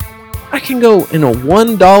I can go in a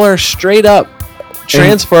 $1 straight up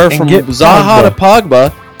transfer and from get Zaha to Pogba,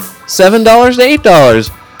 $7 to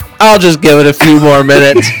 $8. I'll just give it a few more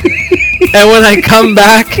minutes. And when I come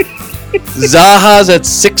back, Zaha's at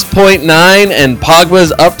 6.9 and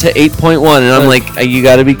Pogba's up to 8.1. And I'm like, you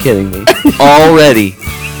got to be kidding me. Already.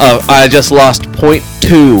 I just lost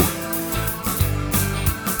 0.2.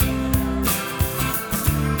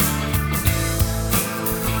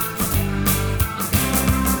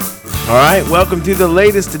 All right, welcome to the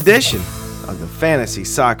latest edition of the Fantasy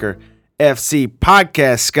Soccer FC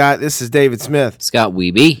podcast. Scott, this is David Smith. Scott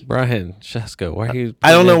Weeby. Brian Shesko, why are you...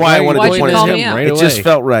 I don't know why I wanted why'd to you point call at me him. out? Right It just away.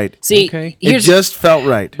 felt right. See, Okay. It just felt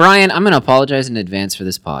right. Brian, I'm going to apologize in advance for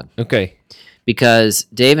this pod Okay. because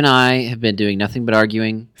Dave and I have been doing nothing but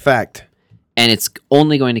arguing, Fact. and it's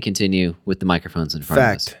only going to continue with the microphones in front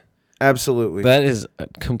of us. Fact. Absolutely. That is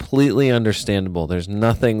completely understandable. There's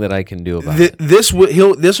nothing that I can do about it. This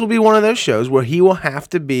will be one of those shows where he will have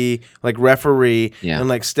to be like referee and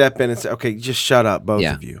like step in and say, "Okay, just shut up, both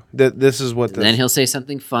of you." This is what. Then he'll say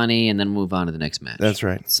something funny, and then move on to the next match. That's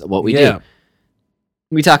right. So what we do.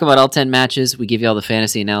 We talk about all 10 matches. We give you all the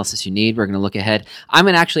fantasy analysis you need. We're going to look ahead. I'm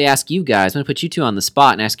going to actually ask you guys. I'm going to put you two on the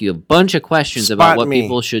spot and ask you a bunch of questions about what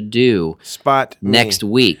people should do next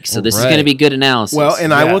week. So this is going to be good analysis. Well,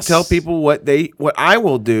 and I will tell people what I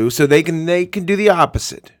will do so they can do the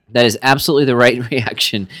opposite. That is absolutely the right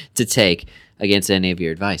reaction to take against any of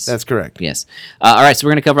your advice. That's correct. Yes. All right, so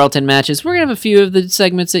we're going to cover all 10 matches. We're going to have a few of the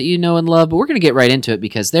segments that you know and love, but we're going to get right into it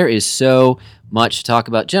because there is so much to talk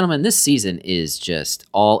about. Gentlemen, this season is just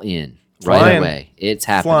all in right away. It's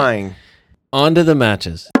happening. Flying. On to the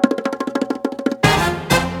matches.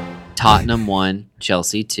 Tottenham 1,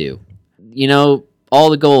 Chelsea 2. You know,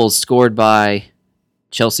 all the goals scored by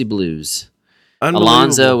Chelsea Blues.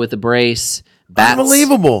 Alonso with a brace.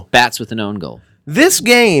 Unbelievable. Bats with an own goal. This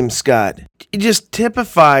game, Scott, it just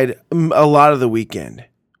typified a lot of the weekend.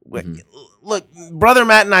 Mm-hmm. Look, Brother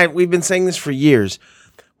Matt and I, we've been saying this for years.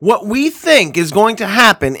 What we think is going to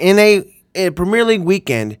happen in a Premier League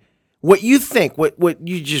weekend, what you think, what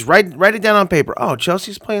you just write it down on paper. Oh,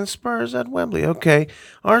 Chelsea's playing Spurs at Wembley. Okay.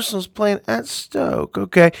 Arsenal's playing at Stoke.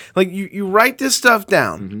 Okay. Like you write this stuff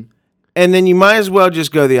down, and then you might as well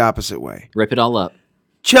just go the opposite way. Rip it all up.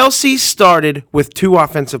 Chelsea started with two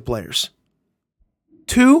offensive players.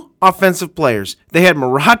 They had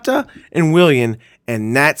Morata and Willian,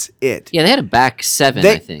 and that's it. Yeah, they had a back seven,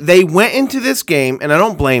 I think. They went into this game, and I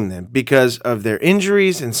don't blame them because of their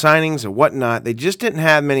injuries and signings and whatnot. They just didn't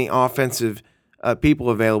have many offensive people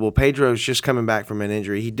available. Pedro's just coming back from an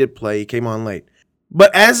injury. He did play. He came on late.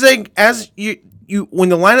 But when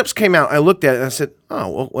the lineups came out, I looked at it and I said,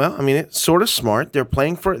 "Oh, well, I mean, it's sort of smart. They're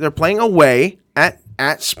playing away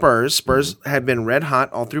at Spurs. Spurs had been red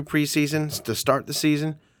hot all through preseason to start the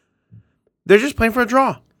season. They're just playing for a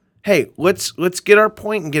draw. Hey, let's get our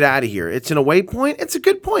point and get out of here. It's an away point. It's a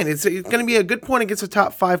good point. It's going to be a good point against a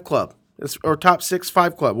top 5 club or top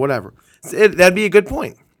 6-5 club, whatever. That'd be a good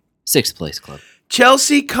point. 6th place club.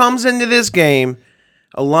 Chelsea comes into this game.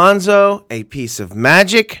 Alonso, a piece of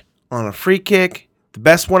magic on a free kick. The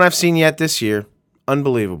best one I've seen yet this year.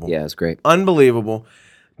 Unbelievable. Yeah, it's great. Unbelievable.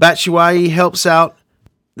 Batshuayi helps out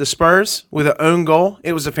the Spurs with an own goal.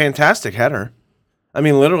 It was a fantastic header. I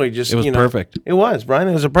mean, literally just, it was perfect. It was, Brian.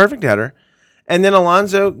 It was a perfect header. And then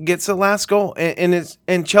Alonso gets the last goal.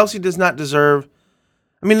 And Chelsea does not deserve,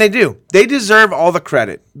 I mean, they do. They deserve all the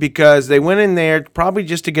credit because they went in there probably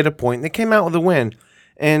just to get a point. They came out with a win.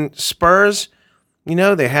 And Spurs,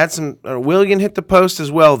 they had some, Willian hit the post as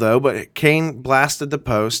well, though, but Kane blasted the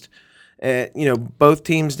post. Both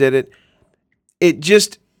teams did it. It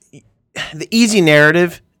just, the easy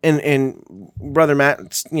narrative, and Brother Matt,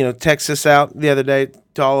 texted us out the other day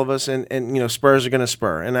to all of us, and Spurs are going to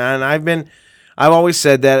spur. And I've always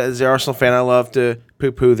said that as an Arsenal fan, I love to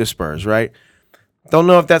poo-poo the Spurs, right? Don't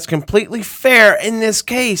know if that's completely fair in this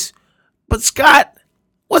case, but Scott,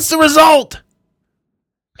 what's the result?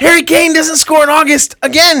 Harry Kane doesn't score in August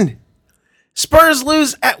again. Spurs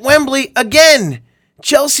lose at Wembley again.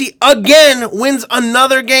 Chelsea again wins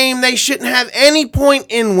another game they shouldn't have any point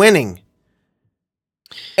in winning.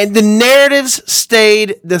 And the narratives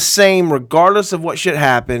stayed the same regardless of what should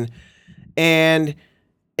happen. And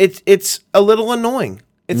it's a little annoying.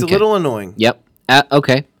 It's a little annoying. Yep.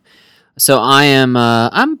 Okay. So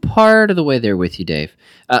I'm part of the way there with you, Dave.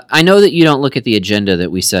 I know that you don't look at the agenda that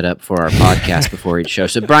we set up for our podcast before each show.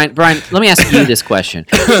 So Brian, let me ask you this question.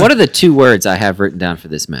 What are the 2 words I have written down for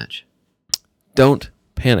this match? Don't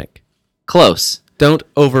panic. Close. Don't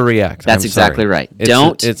overreact. That's exactly right.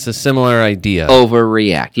 It's a similar idea.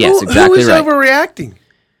 Overreact. Yes, exactly right. Who is overreacting?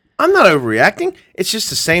 I'm not overreacting. It's just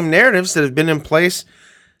the same narratives that have been in place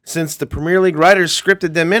since the Premier League writers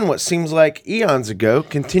scripted them in what seems like eons ago,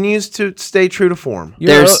 continues to stay true to form.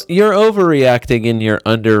 You're overreacting in your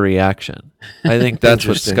underreaction. I think that's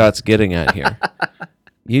what Scott's getting at here.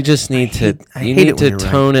 You just need to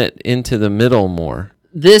tone it into the middle more.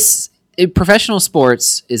 Professional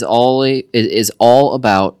sports is all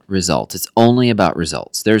about results. It's only about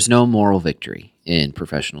results. There's no moral victory in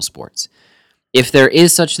professional sports. If there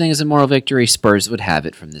is such thing as a moral victory, Spurs would have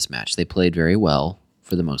it from this match. They played very well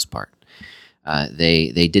for the most part.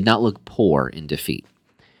 They did not look poor in defeat.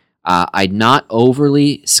 I'm not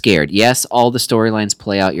overly scared. Yes, all the storylines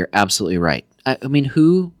play out. You're absolutely right. I mean,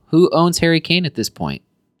 who owns Harry Kane at this point?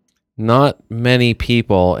 Not many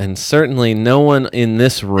people, and certainly no one in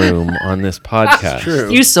this room on this podcast. True.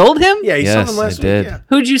 You sold him? Yeah, you sold him last week. did. Yeah.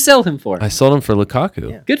 Who'd you sell him for? I sold him for Lukaku.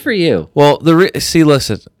 Yeah. Good for you. Well, listen, it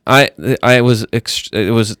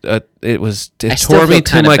still tore me feel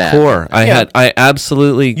to kinda my bad. core. You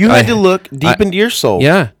had to look deep into your soul.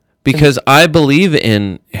 Yeah, because I believe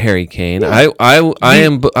in Harry Kane. Yeah.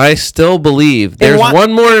 I still believe there's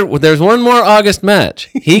one more August match.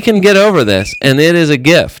 He can get over this, and it is a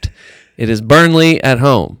gift. It is Burnley at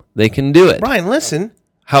home. They can do it. Brian, listen.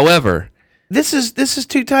 However, This is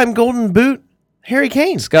two-time Golden Boot Harry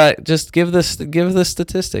Kane. Scott, just give the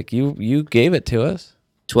statistic. You gave it to us.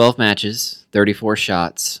 12 matches, 34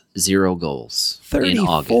 shots, 0 goals in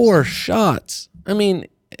August. 34 shots. I mean,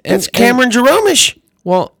 It's Cameron Jerome-ish.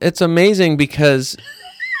 Well, it's amazing because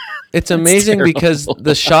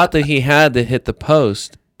the shot that he had that hit the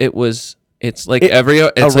post, it's like every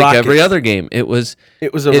other game. It was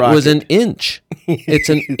an inch. It's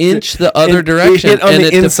an inch the other direction, it hit on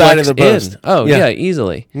the inside of the deflects post. in. Oh yeah,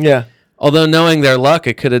 easily. Yeah. Although knowing their luck,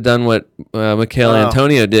 it could have done what Michael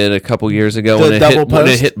Antonio did a couple years ago when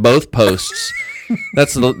it hit both posts.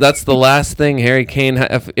 That's the last thing Harry Kane.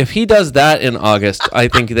 If he does that in August, I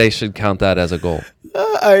think they should count that as a goal.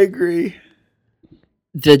 I agree.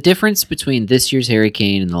 The difference between this year's Harry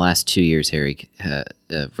Kane and the last 2 years'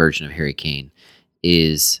 version of Harry Kane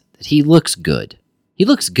is that he looks good. He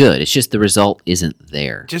looks good. It's just the result isn't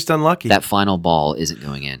there. Just unlucky. That final ball isn't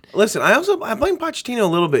going in. Listen, I blame Pochettino a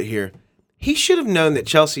little bit here. He should have known that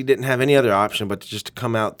Chelsea didn't have any other option but to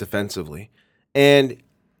come out defensively. And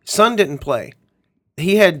Son didn't play.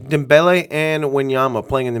 He had Dembele and Wanyama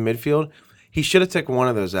playing in the midfield. He should have taken one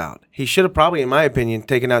of those out. He should have probably, in my opinion,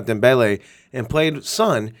 taken out Dembele and played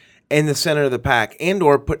Son in the center of the pack and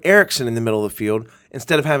or put Eriksen in the middle of the field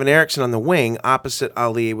instead of having Eriksen on the wing opposite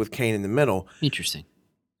Ali with Kane in the middle. Interesting.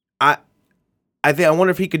 I wonder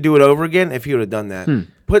if he could do it over again if he would have done that.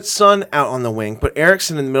 Put Son out on the wing, put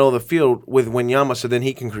Eriksen in the middle of the field with Wanyama so then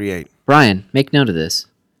he can create. Brian, make note of this.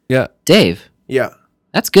 Yeah. Dave, Yeah.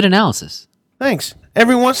 that's good analysis. Thanks.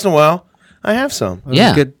 Every once in a while, I have some.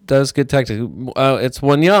 Yeah. That was good tactic. It's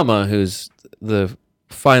Wanyama who's the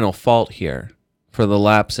final fault here for the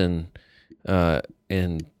lapse in. Well,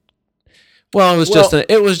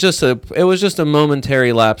 it was just a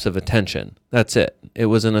momentary lapse of attention. That's it. It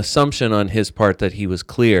was an assumption on his part that he was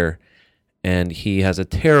clear, and he has a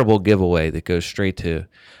terrible giveaway that goes straight to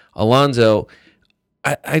Alonso.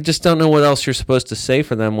 I just don't know what else you're supposed to say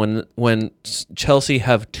for them when Chelsea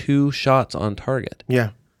have 2 shots on target.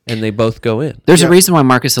 Yeah. And they both go in. There's a reason why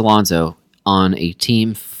Marcus Alonso, on a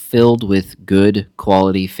team filled with good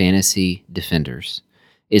quality fantasy defenders,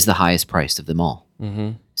 is the highest priced of them all.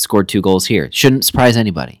 Mm-hmm. Scored 2 goals here. Shouldn't surprise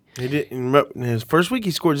anybody. He did, in his first week, he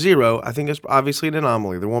scored 0. I think it's obviously an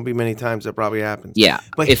anomaly. There won't be many times that probably happens. Yeah.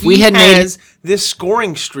 But if he we had has this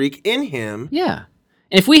scoring streak in him. Yeah.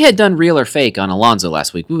 And if we had done real or fake on Alonso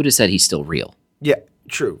last week, we would have said he's still real. Yeah,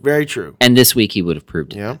 true. Very true. And this week he would have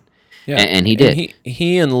proved it. Yeah. Yeah, and he did.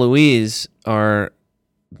 He and Luis are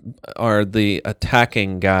the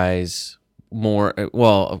attacking guys more.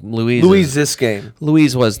 Well, Luis this game.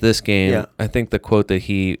 Luis was this game. Yeah. I think the quote that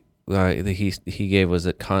he gave was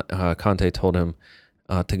that Conte told him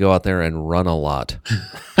to go out there and run a lot.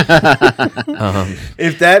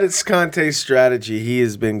 If that is Conte's strategy, he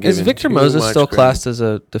has been given Is Victor too Moses much still credit. classed as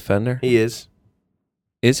a defender? He is.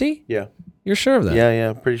 Is he? Yeah. You're sure of that?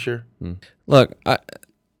 Yeah, pretty sure. Look,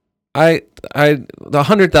 the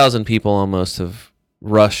 100,000 people almost have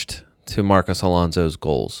rushed to Marcos Alonso's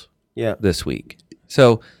goals. Yeah. This week.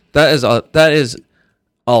 So that is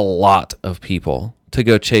a lot of people to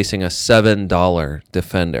go chasing a $7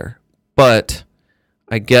 defender. But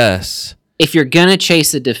I guess If you're going to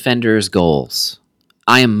chase a defender's goals,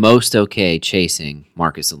 I am most okay chasing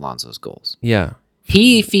Marcus Alonso's goals. yeah.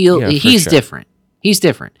 He's sure. different. He's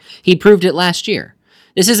different. He proved it last year.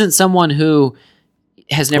 This isn't someone who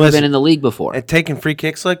has never been in the league before. And taking free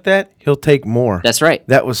kicks like that, he'll take more. That's right.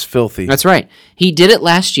 That was filthy. That's right. He did it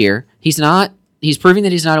last year. He's proving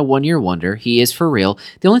that he's not a one-year wonder. He is for real.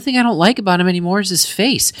 The only thing I don't like about him anymore is his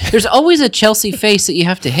face. There's always a Chelsea face that you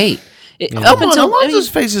have to hate. Alonso's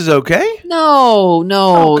face is okay. No.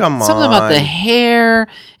 Oh, come Something about the on. hair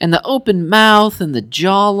and the open mouth and the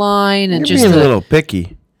jawline and You're just being a little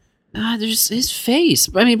picky. there's his face.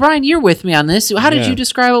 I mean, Brian, you're with me on this. How did you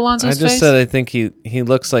describe Alonso's face? I just said I think he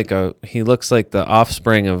looks like the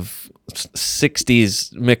offspring of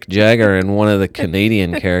 60s Mick Jagger and one of the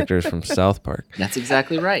Canadian characters from South Park. That's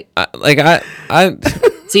exactly right. I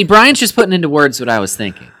See, Brian's just putting into words what I was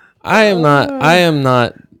thinking. I am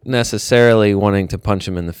not necessarily wanting to punch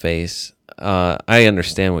him in the face. I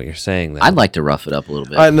understand what you're saying though. I'd like to rough it up a little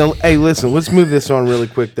bit. No, hey, listen, let's move this on really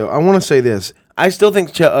quick, though. I want to say this. I still think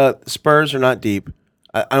Spurs are not deep.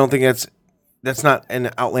 I don't think that's not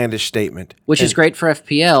an outlandish statement. Which is great for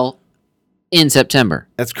FPL in September.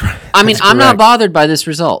 That's correct. I mean, I'm not bothered by this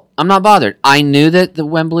result. I'm not bothered. I knew that the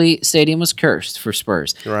Wembley Stadium was cursed for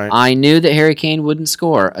Spurs. Right. I knew that Harry Kane wouldn't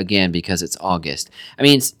score again because it's August. I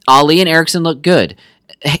mean, Ali and Eriksen look good.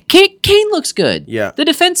 Kane looks good. Yeah. The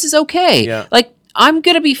defense is okay. Yeah. Like, I'm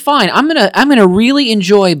gonna be fine. I'm gonna really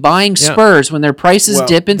enjoy buying Spurs when their prices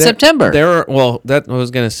dip in September. That I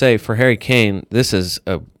was gonna say for Harry Kane, this is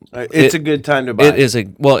it's a good time to buy. It's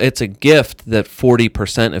a gift that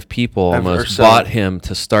 40% of people almost bought him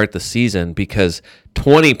to start the season because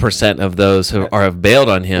 20% of those who have bailed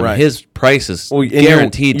on him. Right. His price is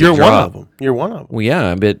guaranteed to drop. drop. One of them. You're one of them. Well,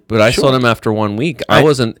 yeah, but I sold him after 1 week. I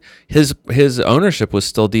wasn't. His ownership was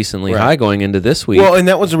still decently high going into this week. Well, and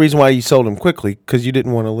that was the reason why you sold him quickly because you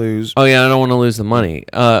didn't want to lose. Oh yeah, I don't want to lose the money.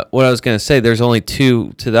 What I was going to say, there's only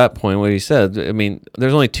two to that point. What you said, I mean,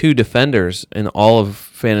 there's only two defenders in all of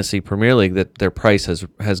Fantasy Premier League that their price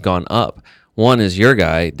has gone up. One is your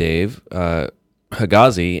guy, Dave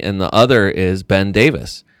Higazi, and the other is Ben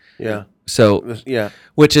Davis. Yeah. So yeah,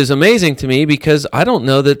 which is amazing to me because I don't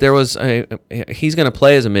know that there was he's going to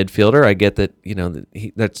play as a midfielder. I get that,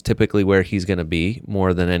 that's typically where he's going to be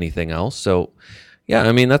more than anything else. So yeah,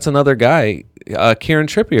 I mean that's another guy. Kieran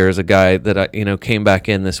Trippier is a guy that came back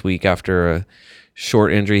in this week after a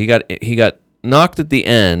short injury. He got knocked at the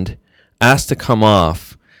end, asked to come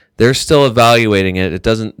off. They're still evaluating it. It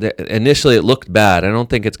doesn't. Initially, it looked bad. I don't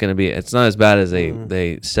think it's going to be. It's not as bad as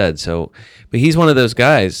they said. So, but he's one of those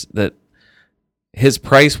guys that his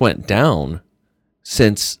price went down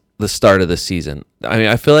since the start of the season. I mean,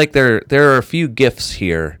 I feel like there are a few gifts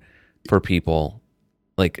here for people,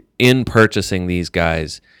 like in purchasing these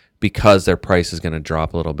guys because their price is going to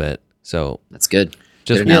drop a little bit. So that's good.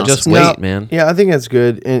 Just wait, man. Yeah, I think that's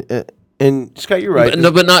good. And Scott, you're right.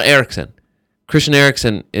 But not Eriksen. Christian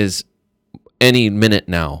Eriksen is any minute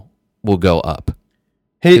now will go up.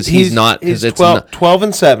 He's not. He's It's 12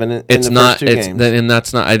 and 7 in it's the not. first two It's games. and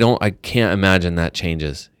that's not. I can't imagine that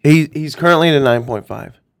changes. He's currently at a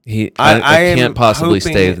 9.5. I can't possibly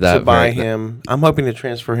stay that. To buy him. I'm hoping to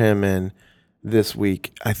transfer him in this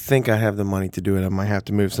week. I think I have the money to do it. I might have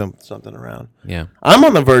to move something around. Yeah. I'm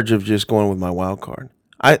on the verge of just going with my wild card.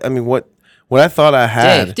 I mean what I thought I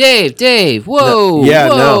had. Dave. Whoa.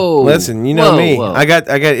 No. Listen, you know me. Whoa. I got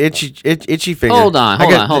itchy finger. Hold on.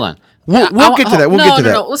 We'll get to that. We'll get to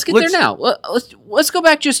that. No. Let's get there now. Let's go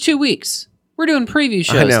back just 2 weeks. We're doing preview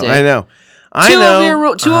shows. I know.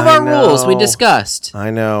 Two of our rules we discussed.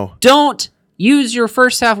 I know. Don't use your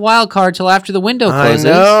first half wild card till after the window closes. I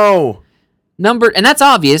know. And that's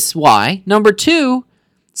obvious. Why? Number 2,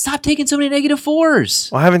 stop taking so many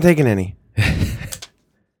 -4s. Well, I haven't taken any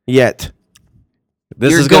yet.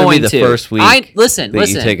 This You're is going to be going the to. first week. Listen. You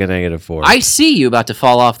take a -4. I see you about to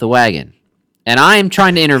fall off the wagon, and I am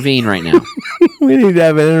trying to intervene right now. We need to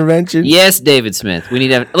have an intervention. Yes, David Smith. We need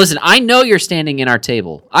to have. Listen, I know you're standing in our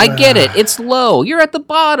table. I get it. It's low. You're at the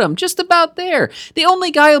bottom, just about there. The only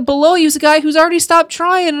guy below you is a guy who's already stopped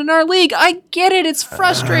trying in our league. I get it. It's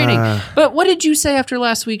frustrating. But what did you say after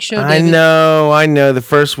last week's show, David? I know. The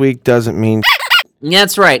first week doesn't mean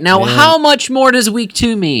That's right. Now, how much more does week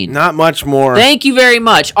 2 mean? not much more. Thank you very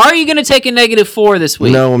much. Are you going to take a -4 this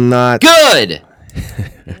week? No, I'm not. Good.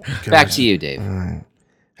 Back to you, Dave.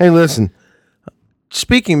 Hey, listen.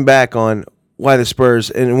 Speaking back on why the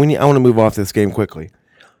Spurs, and I want to move off this game quickly.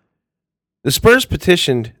 The Spurs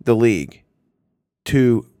petitioned the league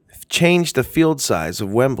to change the field size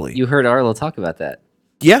of Wembley. You heard Arlo talk about that.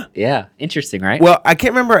 Yeah. Yeah. Interesting, right? Well, I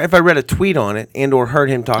can't remember if I read a tweet on it and or heard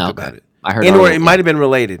him talk about it. I heard and or Arlo, it might have been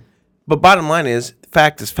related. But bottom line is,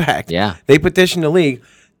 fact is fact. Yeah. They petitioned the league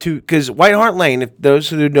because White Hart Lane, if those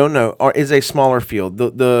who don't know, is a smaller field.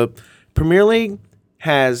 The Premier League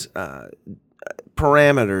has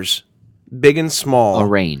parameters, big and small, A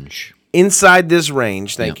range. inside this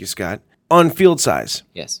range, thank Yep. you, Scott, on field size.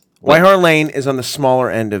 Yes. White Hart Lane is on the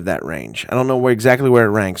smaller end of that range. I don't know exactly where it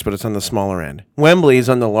ranks, but it's on the smaller end. Wembley is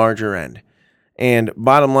on the larger end. And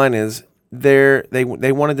bottom line is, they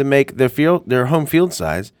wanted to make their home field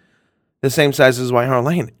size the same size as White Hart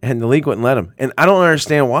Lane, and the league wouldn't let them. And I don't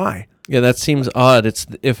understand why. Yeah, that seems odd.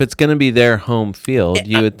 If it's going to be their home field,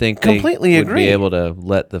 you would think completely they would agree. be able to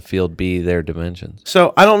let the field be their dimensions.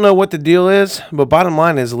 So I don't know what the deal is, but bottom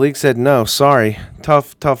line is the league said no, sorry,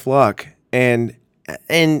 tough luck. And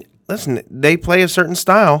listen, they play a certain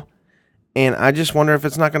style, and I just wonder if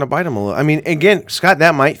it's not going to bite them a little. I mean, again, Scott,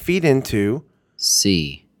 that might feed into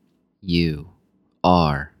CURSE.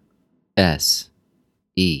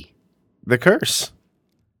 the curse.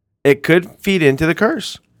 It could feed into the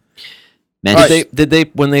curse. Did they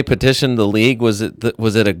when they petitioned the league? Was it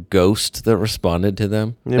a ghost that responded to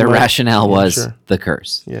them? Their rationale was sure. the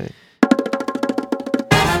curse. Yeah.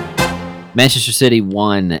 Manchester City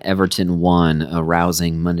won, Everton won, a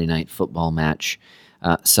rousing Monday Night Football match.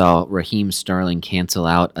 Saw Raheem Sterling cancel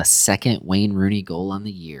out a second Wayne Rooney goal on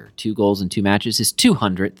the year. 2 goals in 2 matches. His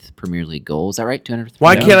 200th Premier League goal. Is that right? 200th?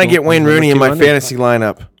 Why Premier can't I League get Wayne Rooney in my 200. fantasy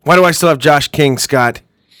lineup? Why do I still have Josh King, Scott?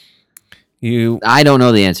 goal? I don't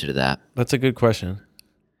know the answer to that. That's a good question.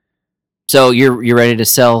 So you're ready to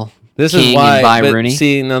sell This King is why. and buy But Rooney?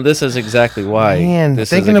 see, no, this is exactly why. Man,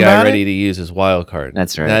 this is a thinking guy about ready it? to use his wild card.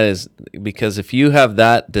 That's right. That is because if you have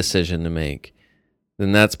that decision to make,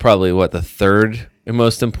 then that's probably what the third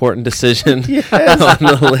most important decision on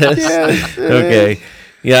the list. Yes. Okay.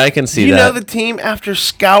 Yeah, I can see You that. know the team, after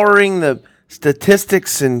scouring the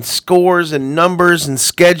statistics and scores and numbers and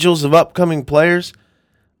schedules of upcoming players,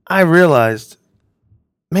 I realized,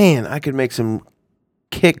 man, I could make some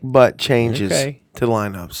kick butt changes Okay. to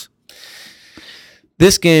lineups.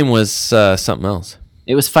 This game was something else.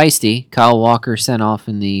 It was feisty. Kyle Walker sent off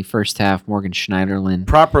in the first half. Morgan Schneiderlin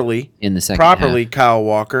Properly, in the second half. Kyle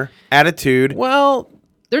Walker. Attitude. Well,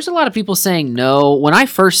 There's a lot of people saying no. When I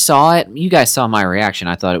first saw it, you guys saw my reaction.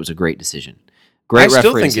 I thought it was a great decision. Great I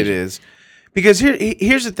still referee think it decision. is. Because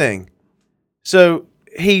here's the thing. So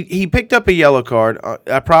he picked up a yellow card,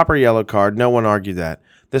 a proper yellow card. No one argued that.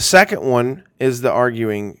 The second one is the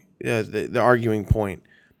arguing point.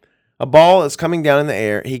 A ball is coming down in the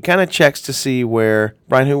air. He kind of checks to see where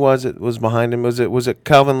Brian. Who was it? Was behind him? Was it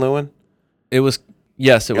Calvin Lewin? it was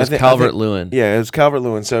Calvert-Lewin. Yeah, it was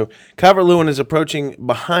Calvert-Lewin. So Calvert-Lewin is approaching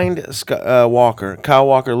behind Walker. Kyle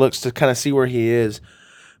Walker looks to kind of see where he is.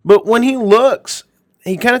 But when he looks,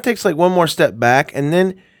 he kind of takes like one more step back, and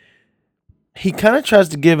then he kind of tries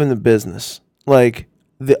to give him the business. Like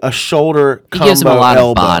a shoulder He combo gives him a lot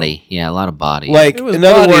elbow. of body. Yeah, a lot of body. Like, It was in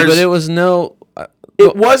other body, words, but it was no.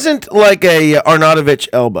 it wasn't like a Arnautovic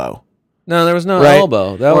elbow. No, there was no Right.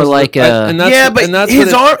 elbow. That Or was like and that's, Yeah, but and that's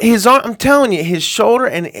his what arm, I'm telling you, his shoulder,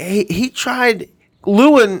 and he tried.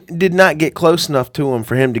 Lewin did not get close enough to him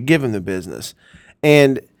for him to give him the business.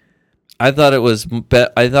 And I thought it was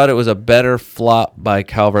a better flop by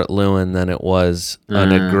Calvert-Lewin than it was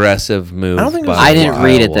an aggressive move. I don't think it was by I didn't Kyle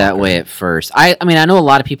read it that Walker. way at first. I mean, I know a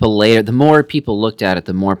lot of people later, the more people looked at it,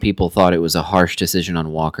 the more people thought it was a harsh decision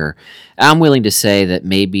on Walker. I'm willing to say that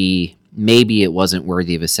maybe it wasn't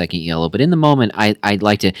worthy of a second yellow, but in the moment, I'd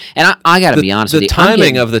like to, and I got to be honest with you. The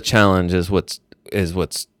timing of the challenge is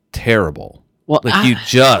what's terrible. Well, Like you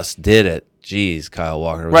just did it. Jeez, Kyle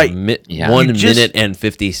Walker. It was Right. Yeah. 1 You just- minute and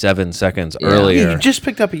 57 seconds Yeah. earlier. he just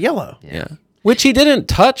picked up a yellow. Yeah. Which he didn't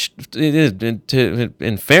touch.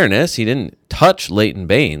 In fairness, he didn't touch Leighton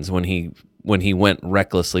Baines when he went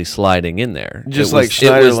recklessly sliding in there. Just It like was-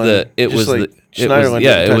 Schneiderlin didn't it was touch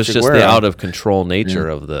just the Aguero. out of control nature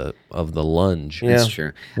of the lunge. Yeah. That's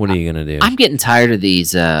true. What are you gonna do? I'm getting tired of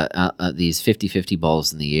these 50-50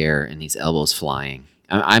 balls in the air and these elbows flying.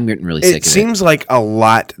 I'm getting really sick It of it. seems like a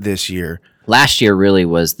lot this year. Last year really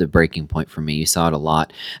was the breaking point for me. You saw it a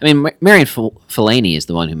lot. I mean, Marion Fellaini is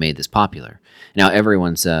the one who made this popular. Now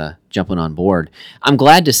everyone's jumping on board. I'm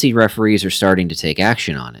glad to see referees are starting to take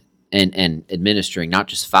action on it and administering not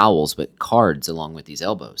just fouls but cards along with these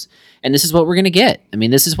elbows. And this is what we're going to get. I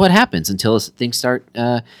mean, this is what happens until things start,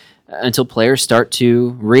 until players start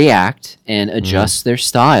to react and adjust their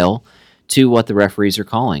style to what the referees are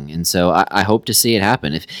calling. And so I hope to see it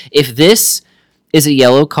happen. If this is a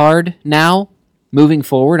yellow card now, moving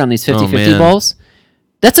forward on these 50-50 man. balls,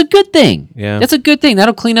 that's a good thing. Yeah. That's a good thing.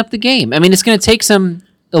 That'll clean up the game. I mean, it's going to take some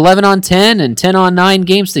 11-on-10 and 10-on-9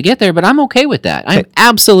 games to get there, but I'm okay with that. I'm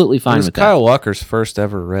absolutely It fine was with Kyle Walker's first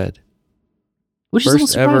ever red. that. Which is a little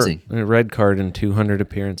First ever surprising. red card in 200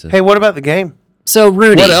 appearances. Hey, what about the game? So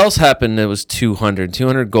Rooney. What else happened? It was 200.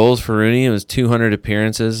 200 goals for Rooney. It was 200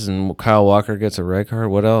 appearances, and Kyle Walker gets a red card.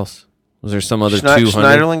 What else? Was there some other 200?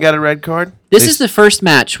 Schneiderlin got a red card? This is the first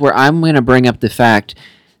match where I'm going to bring up the fact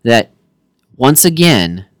that, once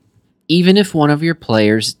again, even if one of your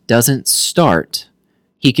players doesn't start,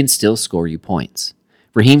 he can still score you points.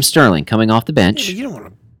 Raheem Sterling coming off the bench. You don't want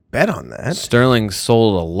to bet on that. Sterling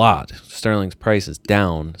sold a lot. Sterling's price is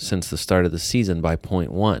down since the start of the season by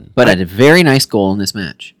 0.1. But had a very nice goal in this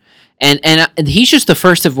match. And he's just the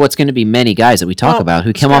first of what's going to be many guys that we talk about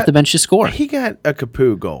who come off the bench to score. He got a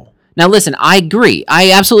Capu goal. Now, listen, I agree.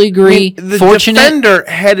 I absolutely agree. The Fortunate. defender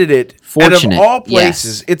headed it. Fortunate, Out of all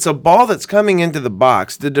places, yes. it's a ball that's coming into the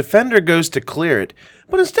box. The defender goes to clear it.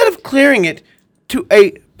 But instead of clearing it to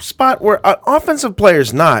a spot where an offensive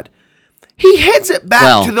player's not, he heads it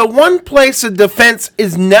back to the one place a defense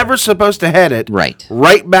is never supposed to head it. Right.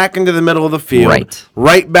 Right back into the middle of the field. Right.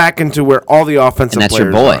 Right back into where all the offensive And that's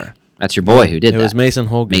players your boy. are. That's your boy who did that. It was Mason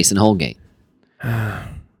Holgate. Mason Holgate.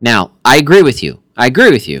 Now, I agree with you.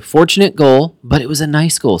 Fortunate goal, but it was a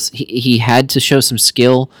nice goal. He had to show some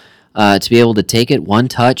skill to be able to take it one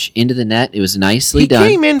touch into the net. It was nicely done. He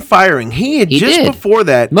came in firing. He had just did. before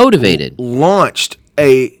that Motivated. launched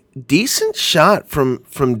a decent shot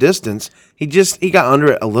from distance. He got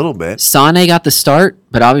under it a little bit. Sané got the start,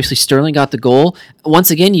 but obviously Sterling got the goal.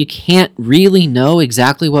 Once again, you can't really know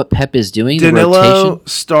exactly what Pep is doing. The Danilo rotation.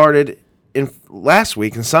 started in last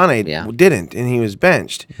week, and Sané didn't, and he was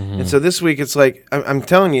benched. And so this week, it's like I'm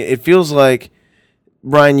telling you, it feels like,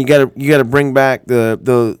 Brian, you gotta bring back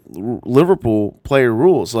the Liverpool player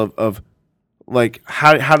rules of like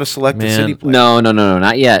how to select the City player. No,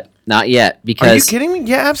 not yet, because Are you kidding me?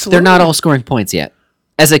 Yeah, absolutely. they're not all scoring points yet.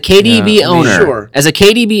 As a KDB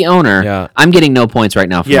owner, Yeah. I'm getting no points right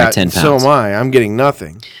now for my 10 pounds. So am I. I'm getting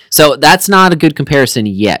nothing. So that's not a good comparison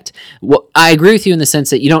yet. Well, I agree with you in the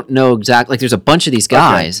sense that you don't know exactly. Like, there's a bunch of these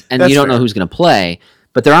guys, and That's you don't know fair. who's going to play,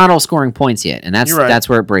 but they're not all scoring points yet, and You're right. that's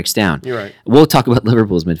where it breaks down. You're right. We'll talk about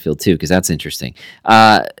Liverpool's midfield too, because that's interesting.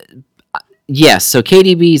 Yes, so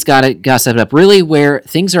KDB's got to set it up. Really, where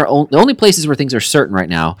things are the only places where things are certain right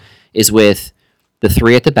now is with the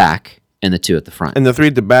 3 at the back and the 2 at the front. And the 3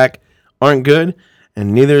 at the back aren't good,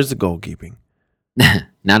 and neither is the goalkeeping.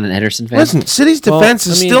 Not an Ederson fan. Listen, City's defense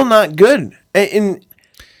is still not good. And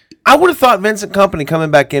I would have thought Vincent Kompany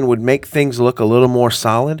coming back in would make things look a little more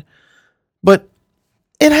solid, but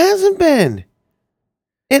it hasn't been.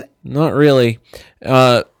 Not really.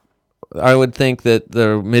 I would think that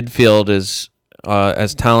the midfield is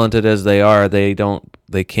as talented as they are. They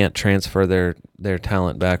can't transfer their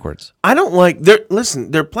talent backwards. I don't like.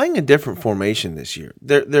 They're playing a different formation this year.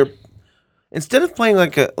 They're instead of playing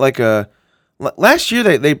like a last year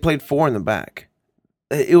they played 4 in the back.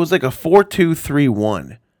 It was like a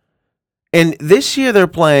 4-2-3-1. And this year they're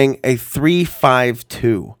playing a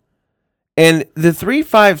 3-5-2. And the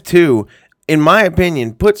 3-5-2, in my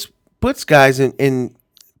opinion, puts guys in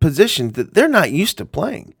positions that they're not used to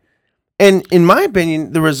playing. And in my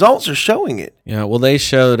opinion, the results are showing it. Yeah, well, they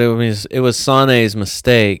showed it was Sané's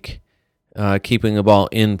mistake keeping the ball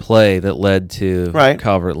in play that led to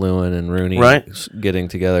Calvert-Lewin and Rooney getting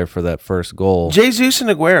together for that first goal. Jesus and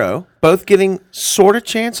Aguero both getting sort of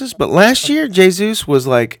chances, but last year Jesus was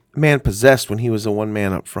like man possessed when he was the one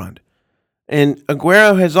man up front. And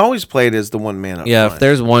Aguero has always played as the one man up front. Yeah, if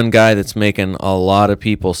there's one guy that's making a lot of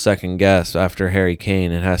people second guess after Harry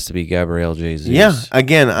Kane, it has to be Gabriel Jesus. Yeah,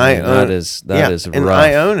 again, that is rough. And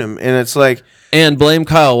I own him, and it's like, and blame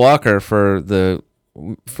Kyle Walker for the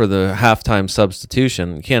halftime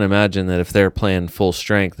substitution. You can't imagine that if they're playing full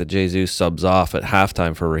strength that Jesus subs off at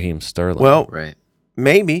halftime for Raheem Sterling. Well, right.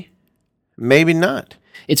 Maybe not.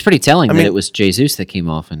 It's pretty telling that it was Jesus that came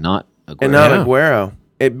off and not Aguero. And not Aguero.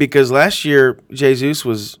 Because last year Jesus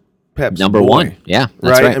was Pep's number boy, 1. Yeah,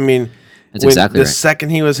 that's right. I mean, that's exactly the right. second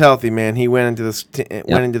he was healthy, man, he went into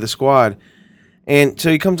the squad, and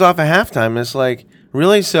so he comes off at halftime. And it's like,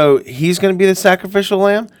 really? So he's going to be the sacrificial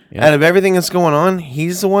lamb out of everything that's going on?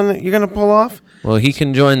 He's the one that you're going to pull off? Well, he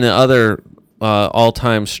can join the other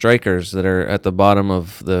all-time strikers that are at the bottom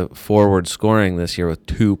of the forward scoring this year with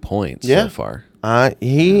 2 points so far.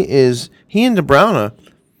 He and De Bruyne.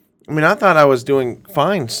 I mean, I thought I was doing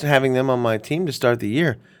fine having them on my team to start the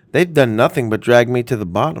year. They've done nothing but drag me to the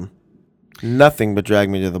bottom. Nothing but drag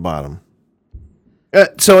me to the bottom.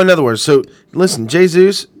 So, in other words, listen,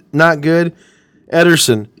 Jesus, not good.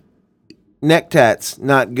 Ederson, neck tats,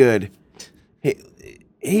 not good.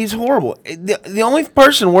 He's horrible. The only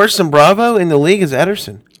person worse than Bravo in the league is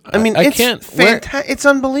Ederson. I mean, it's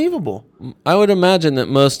unbelievable. I would imagine that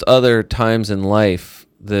most other times in life,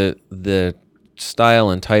 the style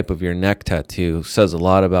and type of your neck tattoo says a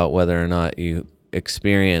lot about whether or not you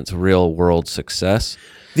experience real world success.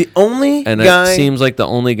 The only And guy, it seems like the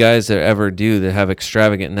only guys that ever do that have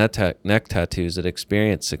extravagant neck tattoos that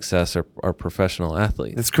experience success are professional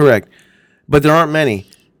athletes. that's correct, but there aren't many.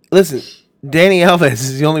 Listen, Danny Alves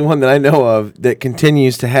is the only one that I know of that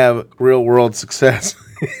continues to have real world success,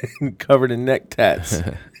 covered in neck tats.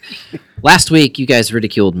 Last week, you guys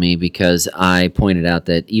ridiculed me because I pointed out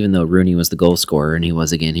that even though Rooney was the goal scorer, and he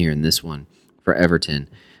was again here in this one for Everton,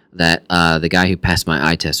 that the guy who passed my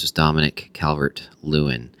eye test was Dominic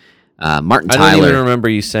Calvert-Lewin. Martin I Tyler. don't even remember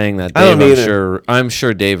you saying that, I don't Dave. either. I'm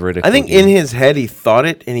sure Dave ridiculed I think you. in his head he thought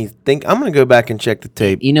it, and I'm going to go back and check the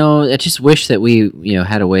tape. You know, I just wish that we,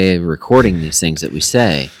 had a way of recording these things that we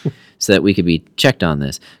say, so that we could be checked on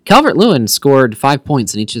this. Calvert-Lewin scored 5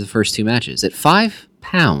 points in each of the first 2 matches at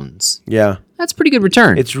 £5. Yeah, That's a pretty good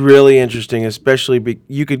return. it's really interesting, especially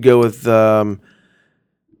you could go with.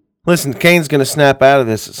 Listen, Kane's going to snap out of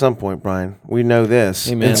this at some point, Brian. We know this.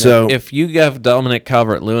 Hey, man, and so if you have Dominic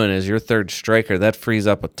Calvert-Lewin as your third striker, that frees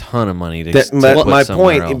up a ton of money to, that, to my, put my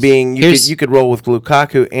somewhere point else. being, Here's- you could roll with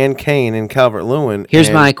Lukaku and Kane and Calvert-Lewin. Here's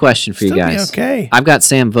and my question for you still be guys. okay. I've got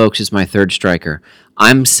Sam Vokes as my third striker.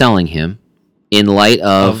 I'm selling him in light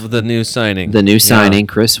of of the new signing. the new signing,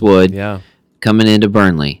 Chris Wood, Yeah. coming into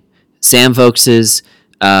Burnley. Sam Vokes's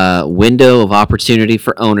window of opportunity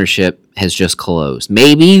for ownership has just closed.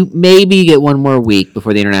 Maybe get one more week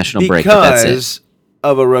before the international break, but that's it. Because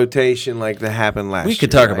of a rotation like that happened last year. We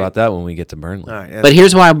could talk right? about that when we get to Burnley. All right, yeah. But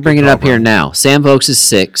here's why I'm bringing it call, up here Brian. now. Sam Vokes is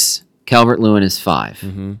 6. Calvert-Lewin is 5.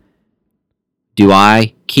 Mm-hmm. Do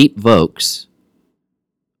I keep Vokes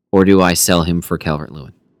or do I sell him for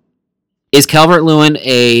Calvert-Lewin? Is Calvert-Lewin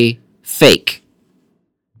a fake,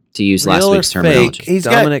 to use last Real or week's terminology? fake, He's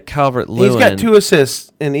got- Dominic Calvert-Lewin. He's got 2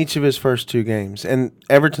 assists in each of his first 2 games, and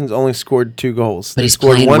Everton's only scored 2 goals. But They he's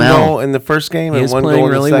scored playing 1 well. goal in the first game He and is 1 playing goal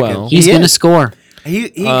in really the second. well. He's He going to is. score. He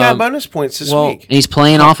got bonus points this well, week. And he's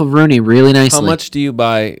playing off of Rooney really nicely. How much do you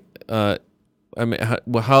buy? How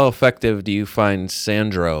effective do you find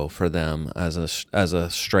Sandro for them as a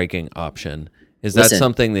striking option? Is that Listen,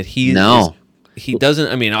 something that he no. he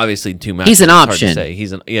doesn't? I mean, obviously, 2 matches. He's an it's hard to option. say.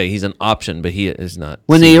 He's an option, but he is not.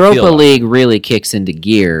 When the seem to Europa feel that. League really kicks into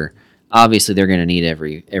gear, obviously they're going to need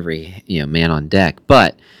every man on deck.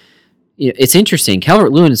 But it's interesting.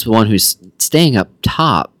 Calvert-Lewin is the one who's staying up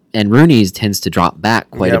top, and Rooney tends to drop back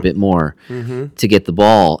quite a Yep. bit more to get the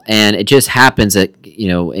ball. And it just happens that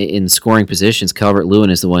in scoring positions, Calvert-Lewin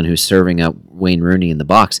is the one who's serving up Wayne Rooney in the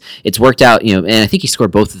box. It's worked out, and I think he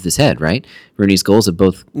scored both with his head, right? Rooney's goals have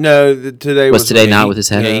both. No, today Was today not with his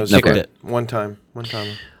head? Yeah, he it was kicked okay. it. One time.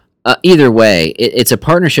 Either way, it's a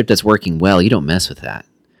partnership that's working well. You don't mess with that.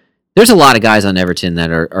 There's a lot of guys on Everton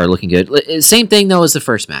that are looking good. Same thing, though, as the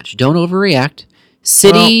first match. Don't overreact.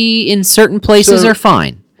 City in certain places so- are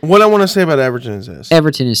fine. What I want to say about Everton is this.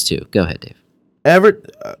 Everton is too. Go ahead, Dave.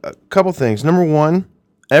 A couple things. Number one,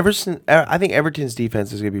 I think Everton's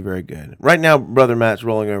defense is going to be very good. Right now, Brother Matt's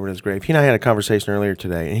rolling over in his grave. He and I had a conversation earlier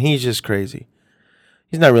today, and he's just crazy.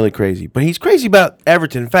 He's not really crazy, but he's crazy about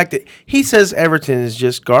Everton. In fact, he says Everton is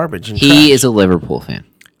just garbage and trash. He is a Liverpool fan.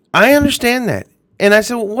 I understand that. And I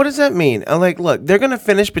said, well, what does that mean? I'm like, look, they're going to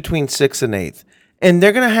finish between 6th and 8th, and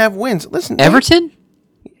they're going to have wins. Listen, Everton?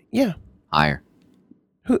 Yeah. Higher.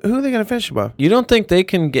 Who are they going to finish above? You don't think they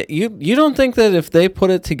can get you? You don't think that if they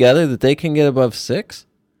put it together that they can get above 6?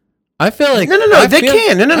 I feel like No, I they feel-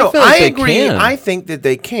 can. No. feel like I they agree. can. I think that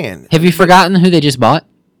they can. Have you forgotten who they just bought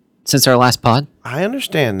since our last pod? I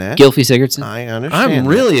understand that. Gylfi Sigurdsson? I understand. I'm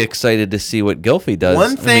really excited to see what Gylfi does.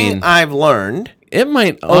 One thing I mean, I've learned it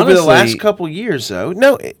might over honestly, the last couple years, though.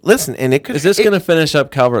 No, listen, and it could. Is this going to finish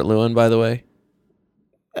up Calvert-Lewin? By the way,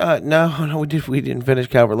 No, we didn't finish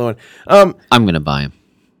Calvert-Lewin. I'm going to buy him.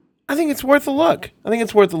 I think it's worth a look.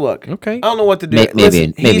 Okay. I don't know what to do.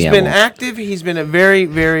 Maybe he's I been won't. active. He's been a very,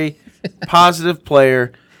 very positive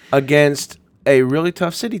player against a really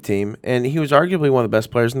tough City team, and he was arguably one of the best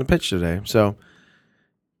players on the pitch today. So,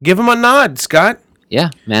 give him a nod, Scott. Yeah,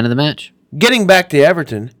 man of the match. Getting back to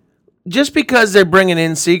Everton, just because they're bringing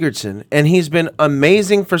in Sigurdsson, and he's been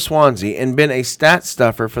amazing for Swansea and been a stat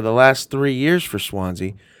stuffer for the last 3 years for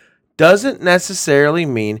Swansea, doesn't necessarily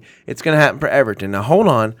mean it's going to happen for Everton. Now, hold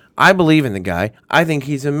on. I believe in the guy. I think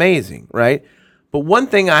he's amazing, right? But one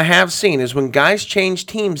thing I have seen is when guys change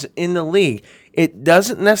teams in the league, it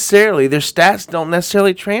doesn't necessarily, their stats don't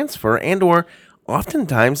necessarily transfer, and or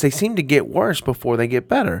oftentimes they seem to get worse before they get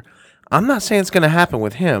better. I'm not saying it's going to happen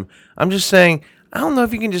with him. I'm just saying, I don't know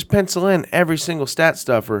if you can just pencil in every single stat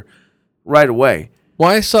stuffer right away.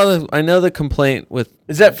 Well, I know the complaint with.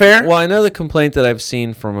 Is that fair? Well, I know the complaint that I've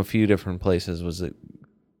seen from a few different places was that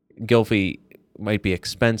Gylfi might be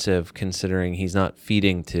expensive considering he's not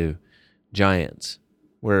feeding to giants.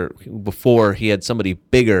 Where before he had somebody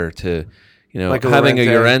bigger to, Like a having a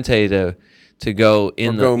Llorente. Llorente to go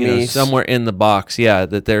in Or Gomes. somewhere in the box. Yeah,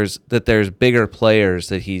 that there's bigger players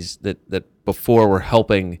that before were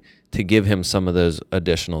helping to give him some of those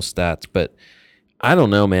additional stats, but. I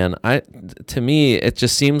don't know, man. To me, it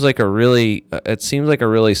just seems like a really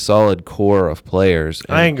solid core of players.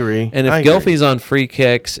 I agree. And if Gylfi's on free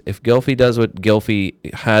kicks, if Gylfi does what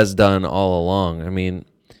Gylfi has done all along, I mean,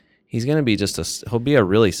 he's going to be he'll be a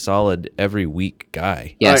really solid every week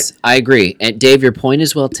guy. Yes, I agree. And Dave, your point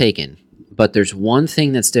is well taken. But there's one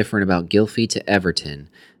thing that's different about Gylfi to Everton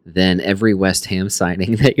than every West Ham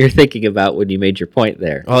signing that you're thinking about when you made your point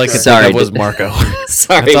there. All I could think of was Marco.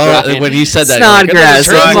 Sorry, Brian. When you said that, Snodgrass,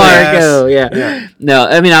 Marco. Yeah. Yeah. No,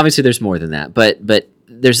 I mean obviously there's more than that, but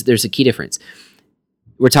there's a key difference.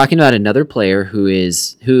 We're talking about another player who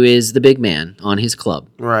is the big man on his club,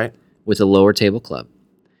 right, with a lower table club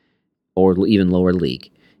or even lower league.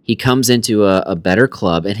 He comes into a better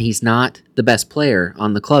club and he's not the best player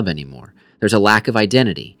on the club anymore. There's a lack of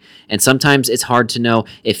identity. And sometimes it's hard to know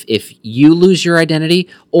if you lose your identity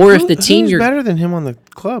or if the team who's you're better than him on the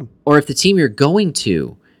club, or if the team you're going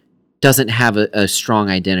to doesn't have a strong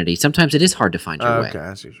identity. Sometimes it is hard to find your way. Okay,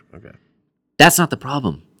 I see. Okay. That's not the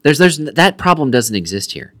problem. There's that problem doesn't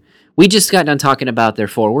exist here. We just got done talking about their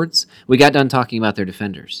forwards. We got done talking about their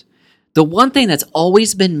defenders. The one thing that's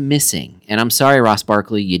always been missing, and I'm sorry, Ross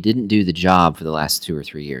Barkley, you didn't do the job for the last 2 or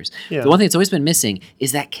 3 years. Yeah. The one thing that's always been missing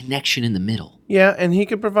is that connection in the middle. Yeah, and he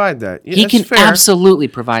can provide that. Yeah, He that's can fair. absolutely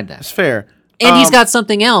provide that. That's fair. And he's got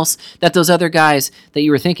something else that those other guys that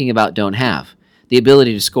you were thinking about don't have. The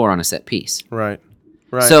ability to score on a set piece. Right.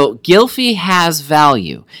 So Gylfi has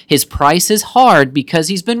value. His price is hard because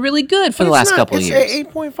he's been really good for the last couple of years. It's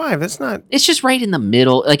 8.5. That's not. It's just right in the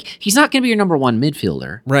middle. Like, he's not going to be your number one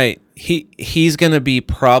midfielder. Right. He's going to be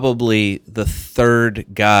probably the third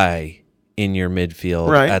guy in your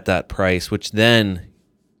midfield at that price, which then,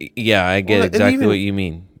 yeah, I get exactly what you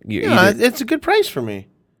mean. It's a good price for me.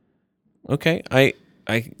 Okay. I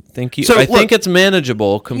think think it's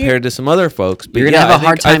manageable compared to some other folks. But you're going to have a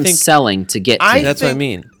hard time selling to get to. That's what I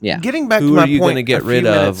mean. Yeah. Getting back Who to my are you point gonna get a rid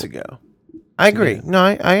few of? minutes ago. I agree. No,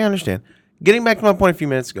 I understand. Getting back to my point a few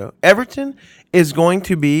minutes ago, Everton is going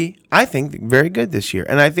to be, I think, very good this year.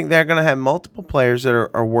 And I think they're going to have multiple players that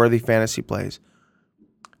are worthy fantasy plays.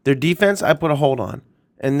 Their defense, I put a hold on.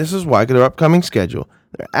 And this is why, because their upcoming schedule.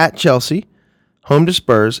 They're at Chelsea, home to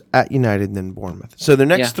Spurs, at United, and then Bournemouth. So their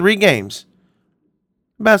next 3 games,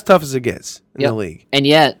 about as tough as it gets in the league. And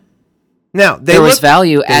yet, now there was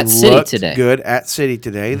value at City today. Good at City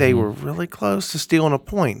today. They were really close to stealing a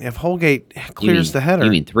point. If Holgate clears the header.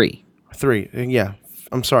 You mean 3? 3, yeah.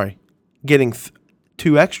 I'm sorry. Getting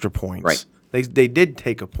 2 extra points. Right. They did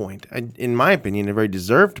take a point. In my opinion, a very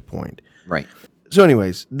deserved point. Right. So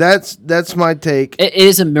anyways, that's my take. It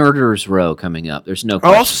is a murderer's row coming up. There's no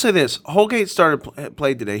question. I'll also say this. Holgate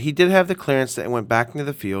played today. He did have the clearance that went back into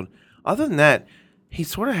the field. Other than that, he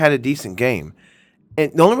sort of had a decent game.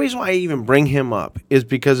 And the only reason why I even bring him up is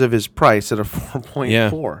because of his price at a 4.4.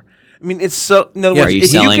 Yeah. I mean, it's so. In other words, are you if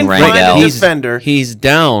selling you can Rangel? find a defender, He's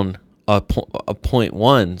down a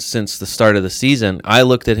 0.1 since the start of the season. I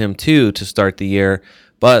looked at him too to start the year,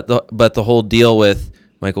 but the whole deal with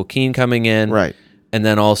Michael Keane coming in, right, and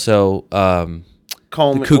then also Coleman,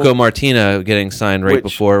 Cuco Martina getting signed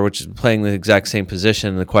before, which is playing the exact same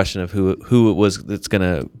position. The question of who it was that's going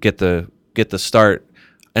to get the start.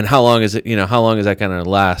 And how long is it? How long is that going to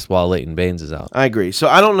last while Leighton Baines is out? I agree. So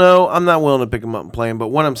I don't know. I'm not willing to pick him up and play him. But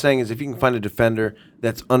what I'm saying is, if you can find a defender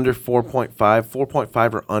that's under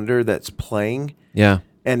 4.5 or under that's playing, and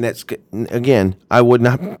that's again, I would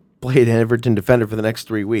not play an Everton defender for the next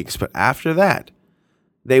 3 weeks. But after that,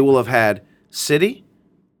 they will have had City,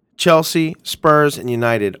 Chelsea, Spurs, and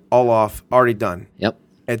United all already done. Yep.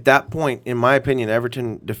 At that point, in my opinion,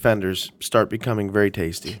 Everton defenders start becoming very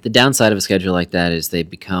tasty. The downside of a schedule like that is they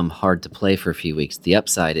become hard to play for a few weeks. The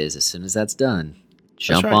upside is, as soon as that's done,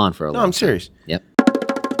 jump on for a little. No, I'm serious. Yep.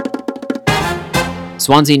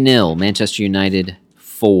 Swansea 0, Manchester United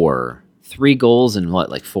 4. 3 goals in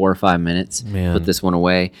 4 or 5 minutes. Man. Put this one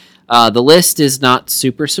away. The list is not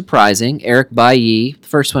super surprising. Eric Bailly, the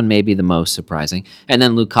first one may be the most surprising, and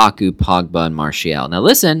then Lukaku, Pogba, and Martial. Now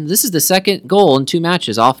listen, this is the second goal in 2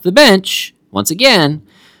 matches off the bench, once again,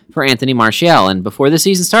 for Anthony Martial. And before the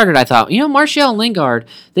season started, I thought, Martial and Lingard,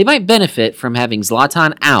 they might benefit from having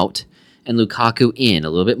Zlatan out and Lukaku in, a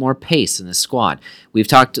little bit more pace in the squad. We've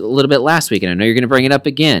talked a little bit last week, and I know you're going to bring it up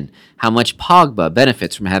again, how much Pogba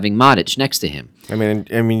benefits from having Modric next to him. I mean,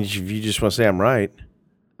 if you just want to say I'm right.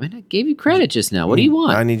 I mean, I gave you credit just now. What do you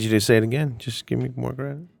want? I need you to say it again. Just give me more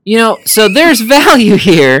credit. So there's value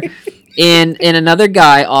here in another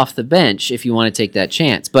guy off the bench if you want to take that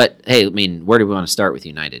chance. But, hey, I mean, where do we want to start with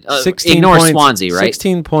United? 16 Ignore points, Swansea, right?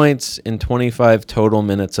 16 points in 25 total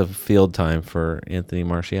minutes of field time for Anthony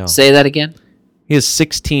Martial. Say that again. He has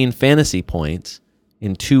 16 fantasy points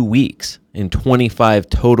in 2 weeks in 25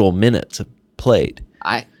 total minutes played.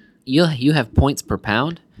 You have points per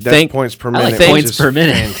pound? That's points per minute. I like points per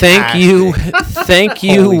minute. Thank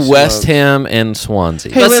you, West Ham and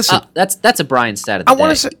Swansea. Hey, listen. That's a Brian stat of the I day.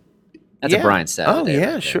 want to say. That's a Brian stat of the day. Oh, yeah,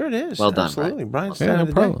 right there. sure it is. Well done, Absolutely. Brian. Brian stat no of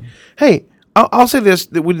the problem. day. Hey, I'll say this.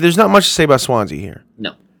 There's not much to say about Swansea here.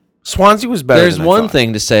 No. Swansea was better There's than I one thought.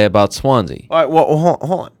 thing to say about Swansea, All right, well, hold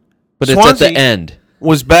on. but Swansea it's at the end.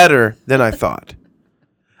 was better than I thought.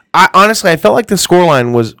 I felt like the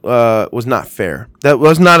scoreline was not fair. That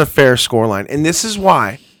was not a fair scoreline, and this is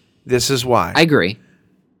why. I agree.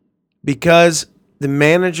 Because the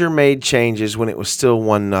manager made changes when it was still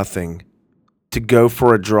 1-0 to go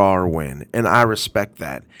for a draw or win, and I respect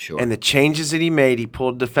that. Sure. And the changes that he made, he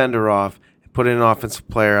pulled defender off, put in an offensive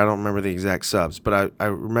player. I don't remember the exact subs, but I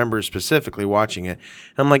remember specifically watching it.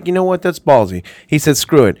 And I'm like, you know what? That's ballsy. He said,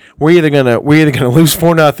 "Screw it. We're either gonna lose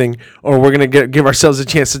 4-0, or we're gonna give ourselves a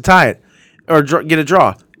chance to tie it or get a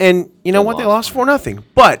draw." And you know what? They lost 4-0.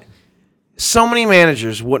 But so many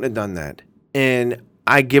managers wouldn't have done that, and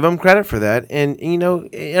I give him credit for that. And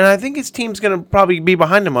and I think his team's gonna probably be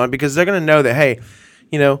behind him on it because they're gonna know that, hey,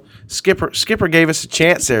 Skipper gave us a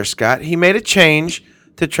chance there, Scott. He made a change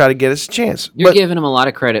to try to get us a chance. You're giving them a lot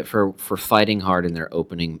of credit for fighting hard in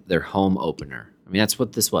their home opener. I mean, that's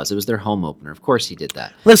what this was. It was their home opener. Of course he did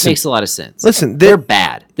that. Listen, Makes a lot of sense. Listen, they're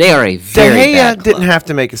bad. They are a very De Gea bad club. didn't have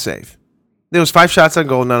to make a save. There was 5 shots on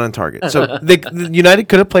goal, none on target. So the United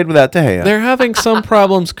could have played without De Gea. They're having some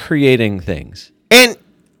problems creating things. And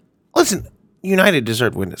listen, United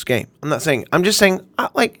deserved to win this game. I'm just saying,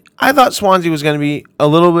 I thought Swansea was going to be a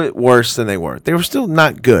little bit worse than they were. They were still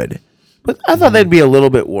not good, but I thought they'd be a little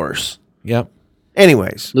bit worse. Yep.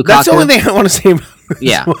 Anyways, Lukaku? that's the only thing I want to say about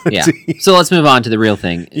Yeah. Swansea. So let's move on to the real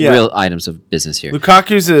thing, Yeah. real items of business here.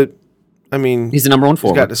 Lukaku's He's the number one he's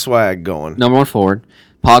forward. got the swag going. Number one forward.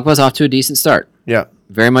 Pogba's off to a decent start. Yeah.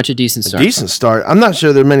 Very much a decent start. Decent start. I'm not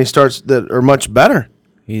sure there are many starts that are much better.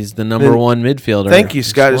 He's the number one midfielder. Thank you,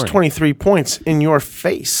 Scott. It's scoring. 23 points in your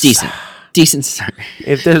face. Decent start.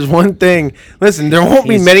 If there's one thing, listen, there won't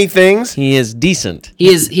be many things. He is decent. He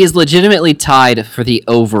is legitimately tied for the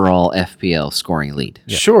overall FPL scoring lead.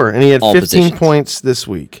 Sure, and he had All 15 positions. points this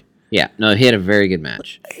week. Yeah, no, he had a very good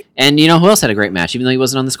match. And you know who else had a great match, even though he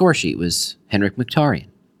wasn't on the score sheet, was Henrik Mkhitaryan.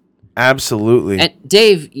 Absolutely. And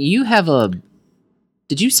Dave, you have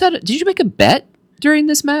did you make a bet during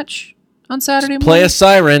this match on Saturday morning? Play a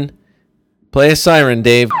siren. Play a siren,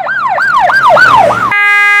 Dave.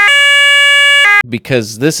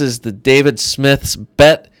 Because this is the David Smith's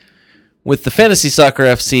bet with the Fantasy Soccer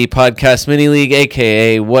FC podcast mini league,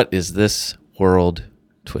 aka What Is This World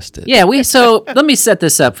Twisted? Yeah, so let me set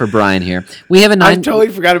this up for Brian here. We have a I totally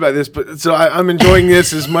forgot about this, but so I'm enjoying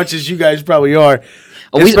this as much as you guys probably are.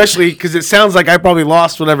 we- Especially because it sounds like I probably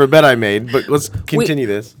lost whatever bet I made. But let's continue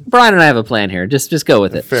this. Brian and I have a plan here. Just go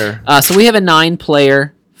with it. Fair. So we have a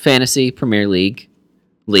 9-player fantasy Premier League.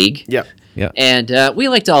 Yep. Yeah. And we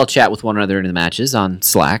like to all chat with one another in the matches on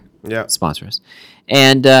Slack. Yeah. Sponsor us.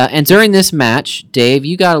 And during this match, Dave,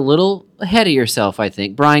 you got a little ahead of yourself, I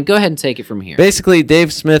think. Brian, go ahead and take it from here. Basically,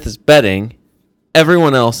 Dave Smith is betting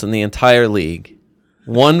everyone else in the entire league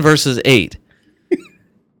 1 versus 8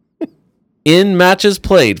 in matches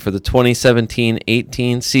played for the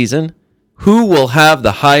 2017-18 season. Who will have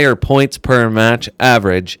the higher points per match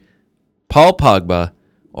average, Paul Pogba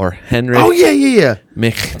or Henrik Oh yeah.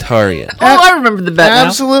 Mkhitaryan? I remember the bet now.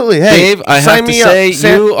 Absolutely. Hey, Dave, I sign have to me say, up.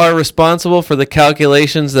 Sam- you are responsible for the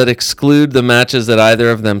calculations that exclude the matches that either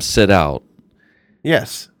of them sit out.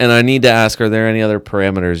 Yes. And I need to ask, are there any other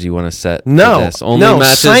parameters you want to set No. for this? Only no.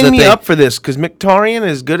 matches Sign that me they, up for this because Mkhitaryan,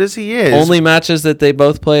 as good as he is, Only matches that they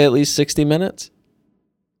both play at least 60 minutes?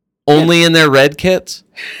 Only in their red kits?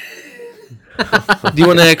 Do you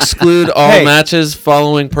want to exclude all Hey. matches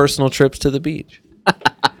following personal trips to the beach?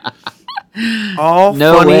 all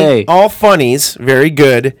No funny, way. all funnies, very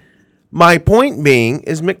good. My point being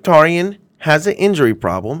is Mkhitaryan has an injury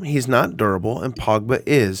problem. He's not durable, and Pogba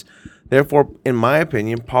is. Therefore, in my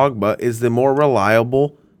opinion, Pogba is the more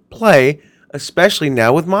reliable play, especially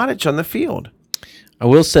now with Modric on the field. I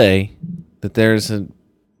will say that there's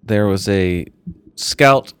there was a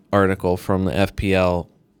scout article from the FPL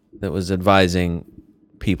that was advising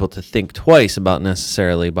people to think twice about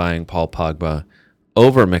necessarily buying Paul Pogba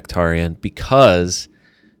over Mkhitaryan because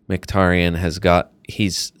Mkhitaryan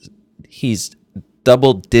he's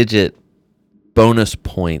double-digit bonus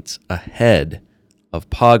points ahead of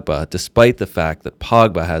Pogba, despite the fact that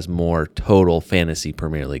Pogba has more total fantasy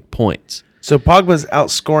Premier League points. So Pogba's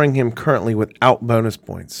outscoring him currently without bonus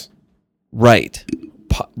points. Right.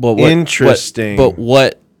 Interesting.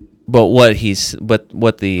 What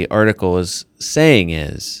the article is saying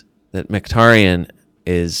is that Mkhitaryan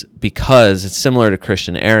is, because it's similar to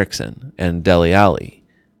Christian Eriksen and Dele Alli,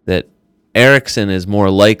 that Eriksen is more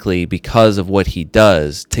likely because of what he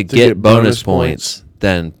does to get bonus points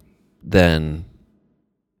than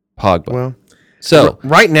Pogba. Well, so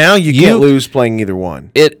right now you can't lose playing either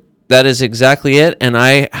one. That is exactly it. And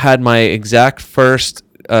I had my exact first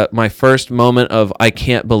moment of I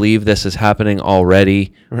can't believe this is happening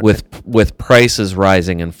already with prices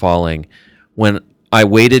rising and falling when I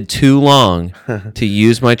waited too long to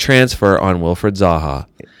use my transfer on Wilfred Zaha.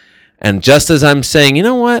 And just as I'm saying, you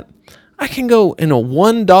know what? I can go in a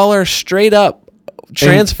 $1 straight up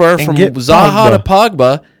transfer from Zaha to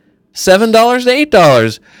Pogba, $7 to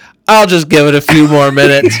 $8. I'll just give it a few more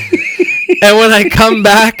minutes. And when I come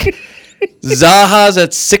back, Zaha's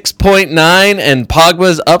at 6.9 and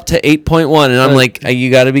Pogba's up to 8.1. And I'm like, you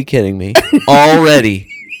got to be kidding me. Already.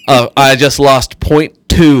 I just lost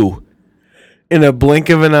 0.2. In a blink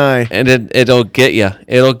of an eye. And it'll get you.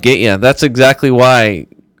 It'll get you. That's exactly why,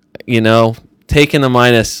 taking a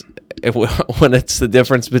minus when it's the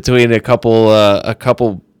difference between a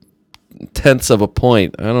couple tenths of a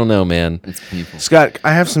point. I don't know, man. It's painful. Scott,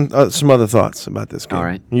 I have some other thoughts about this game. All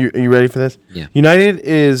right. Are you ready for this? Yeah. United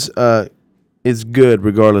is good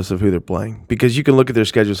regardless of who they're playing, because you can look at their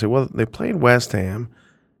schedule and say, well, they played West Ham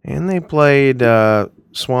and they played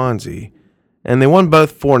Swansea and they won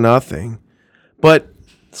both 4-0. But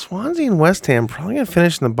Swansea and West Ham probably going to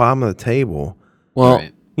finish in the bottom of the table. Well,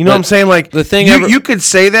 right. You know what I'm saying? Like, the thing you could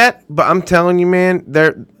say that, but I'm telling you, man,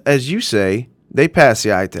 they're, as you say, they pass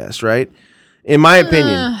the eye test, right? In my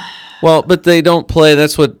opinion. Well, but they don't play.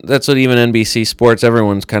 That's what even NBC Sports,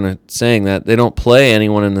 everyone's kind of saying that they don't play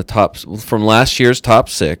anyone in the top from last year's top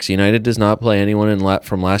 6. United does not play anyone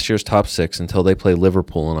from last year's top 6 until they play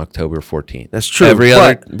Liverpool on October 14th. That's true.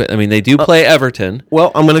 They do play Everton.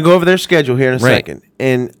 Well, I'm going to go over their schedule here in a second,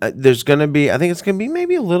 and there's going to be, I think it's going to be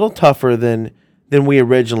maybe a little tougher than we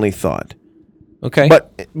originally thought. Okay,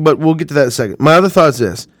 but we'll get to that in a second. My other thought is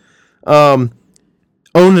this: own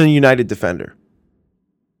a United defender.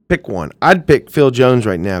 Pick one. I'd pick Phil Jones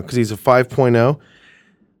right now because he's a 5.0.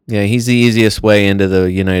 Yeah, he's the easiest way into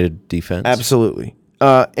the United defense. Absolutely.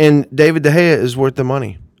 And David De Gea is worth the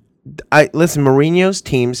money. Listen, Mourinho's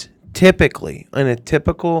teams typically, in a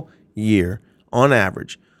typical year, on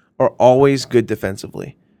average, are always good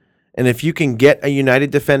defensively. And if you can get a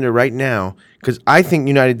United defender right now, because I think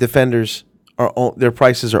United defenders, their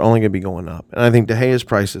prices are only going to be going up. And I think De Gea's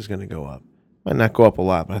price is going to go up. Might not go up a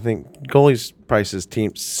lot, but I think goalies' prices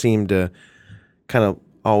seem to kind of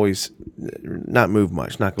always not move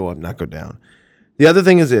much, not go up, not go down. The other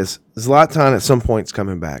thing is this: Zlatan at some point's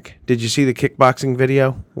coming back. Did you see the kickboxing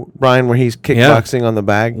video, Brian, where he's kickboxing on the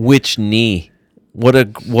bag? Which knee? What a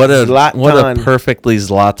perfectly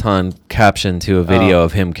Zlatan caption to a video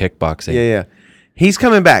of him kickboxing. Yeah. He's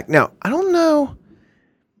coming back. Now, I don't know.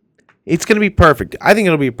 It's going to be perfect. I think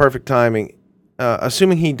it'll be perfect timing.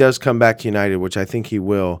 Assuming he does come back to United, which I think he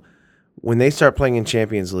will, when they start playing in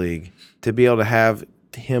Champions League, to be able to have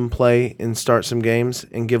him play and start some games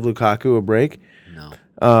and give Lukaku a break. No.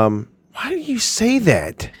 Why do you say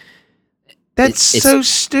that? That's so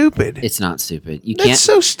stupid. It's not stupid. That's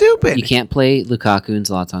so stupid. You can't play Lukaku and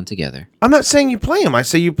Zlatan together. I'm not saying you play him. I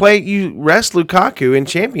say you rest Lukaku in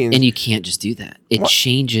Champions. And you can't just do that. It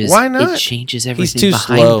changes. Why not? It changes everything too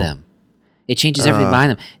behind slow. them. It changes everything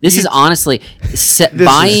behind them. This is honestly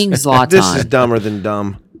buying Zlatan. This is dumber than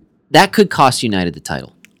dumb. That could cost United the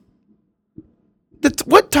title.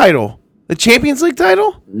 What title? The Champions League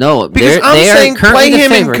title? No, because I'm saying play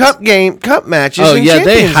him in cup matches. Oh in yeah,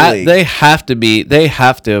 Champions League. they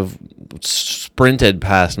have to have sprinted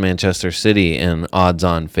past Manchester City and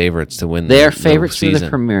odds-on favorites to win. They are the favorites for season. the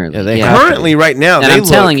Premier League. Yeah, they Yeah. Currently, right now, And they I'm look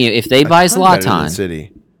telling you, if they buy a ton better than Zlatan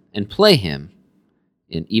City. and play him,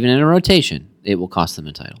 even in a rotation, it will cost them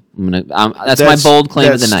a title. That's my bold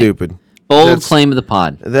claim of the night. Stupid. Bold claim of the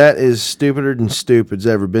pod. That is stupider than stupid's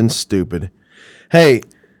ever been stupid. Hey,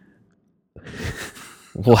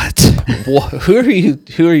 What? Who are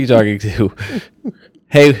you talking to?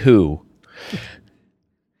 Hey, who?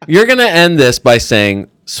 You're gonna end this by saying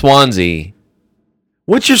Swansea,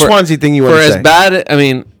 What's your For- Swansea thing you for want to as say? bad, I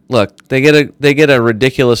mean, look, they get a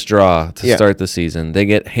ridiculous draw to Yeah. start the season. They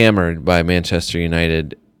get hammered by Manchester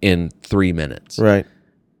United in 3 minutes. Right.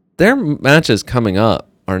 Their matches coming up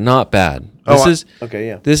are not bad. Okay,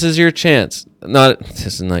 yeah. This is your chance.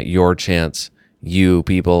 This is not your chance, you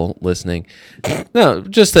people listening. No,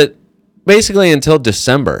 just that basically until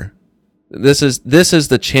December. This is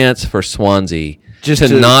the chance for Swansea Just to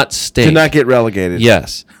to- not stink. To not get relegated.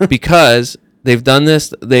 Yes, because they've done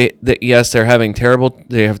this. Yes, they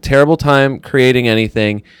have terrible time creating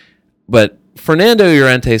anything, but Fernando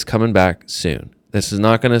Llorente's coming back soon. He's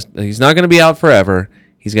not gonna be out forever.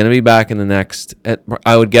 He's gonna be back in the next,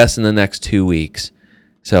 I would guess, in the next 2 weeks.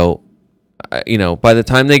 So, by the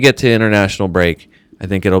time they get to international break, I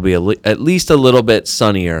think it'll be at least a little bit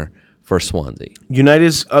sunnier for Swansea.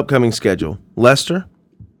 United's upcoming schedule. Leicester.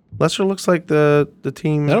 Leicester looks like the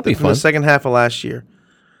team That'll be from fun. the second half of last year.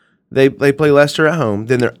 They play Leicester at home.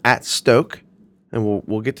 Then they're at Stoke, and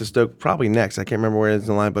we'll get to Stoke probably next. I can't remember where it is in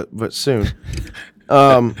the line, but soon.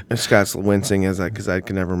 Scott's wincing because I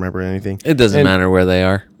can never remember anything. It doesn't matter where they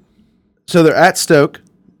are. So they're at Stoke,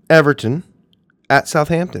 Everton, at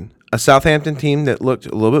Southampton. A Southampton team that looked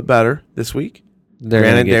a little bit better this week. They're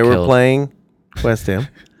gonna Granted, get they were killed. playing West Ham.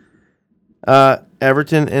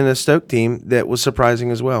 Everton and a Stoke team that was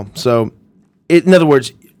surprising as well. So, in other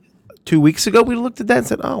words, 2 weeks ago we looked at that and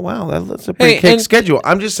said, "Oh wow, that's a pretty Hey, kick and- schedule."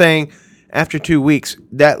 I'm just saying, after 2 weeks,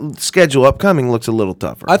 that schedule upcoming looks a little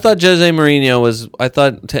tougher. I thought Jose Mourinho was. I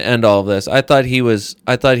thought to end all of this, I thought he was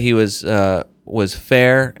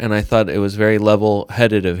fair, and I thought it was very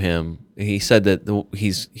level-headed of him. He said that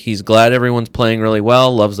he's glad everyone's playing really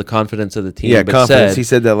well, loves the confidence of the team. yeah, but confidence. Said, He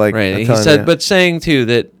said that like right. a He ton, said, yeah. but saying too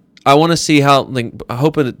that I want to see how. Like, I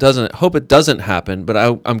hope it doesn't happen. But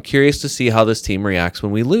I'm curious to see how this team reacts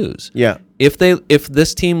when we lose. yeah, If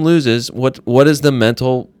this team loses, what is the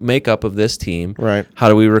mental makeup of this team? Right. How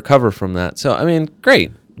do we recover from that? So I mean,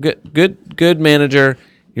 great, good manager.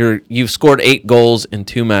 You've scored 8 goals in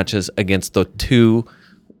 2 matches against the 2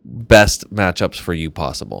 best matchups for you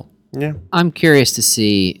possible. yeah. I'm curious to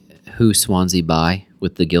see who Swansea buy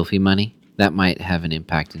with the Gylfi money. That might have an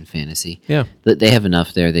impact in fantasy. Yeah. That they have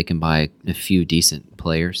enough there; they can buy a few decent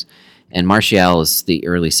players. And Martial is the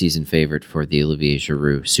early season favorite for the Olivier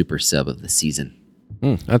Giroud Super Sub of the season.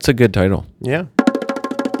 That's a good title. Yeah.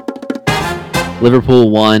 Liverpool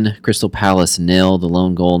 1, Crystal Palace 0. The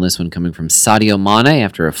lone goal in this one coming from Sadio Mane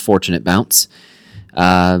after a fortunate bounce.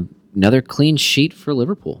 Another clean sheet for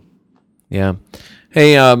Liverpool. Yeah.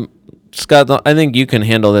 Hey, Scott, I think you can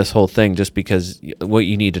handle this whole thing just because what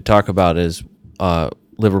you need to talk about is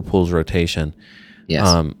Liverpool's rotation.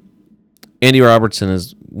 Yes. Andy Robertson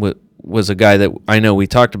was a guy that I know we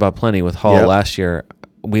talked about plenty with Hall Yep. last year.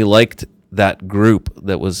 We liked that group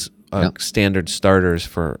that was Yep. standard starters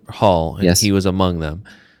for Hall, and Yes. he was among them.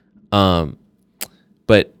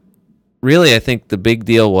 But really, I think the big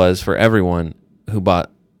deal was for everyone who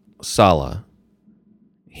bought Salah,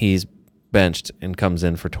 he's benched and comes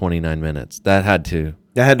in for 29 minutes. That had to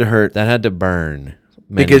hurt. That had to burn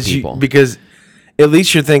many because people. because at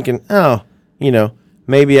least you're thinking, oh,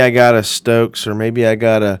 maybe I got a Stokes or maybe I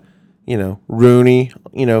got a, Rooney,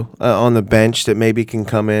 on the bench that maybe can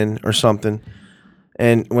come in or something.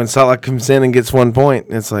 And when Salah comes in and gets 1 point,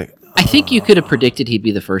 it's like, I think you could have predicted he'd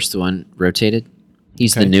be the first one rotated.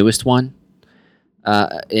 He's the newest one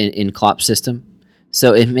in Klopp's system.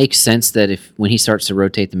 So it makes sense that when he starts to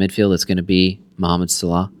rotate the midfield, it's going to be Mohamed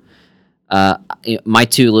Salah. My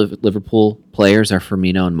 2 Liverpool players are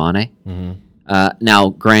Firmino and Mane. Now,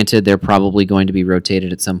 granted, they're probably going to be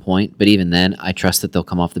rotated at some point, but even then, I trust that they'll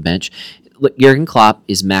come off the bench. Look, Jurgen Klopp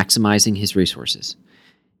is maximizing his resources.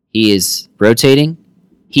 He is rotating.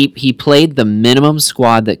 He played the minimum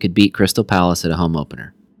squad that could beat Crystal Palace at a home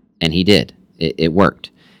opener, and he did. It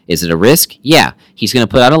worked. Is it a risk? Yeah. He's going to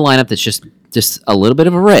put out a lineup that's just a little bit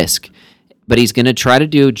of a risk, but he's going to try to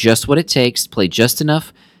do just what it takes, play just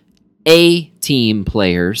enough A-team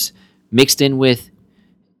players mixed in with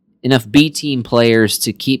enough B-team players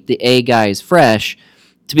to keep the A guys fresh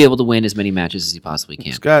to be able to win as many matches as he possibly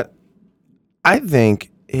can. Scott, I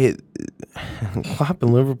think Klopp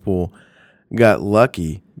and Liverpool got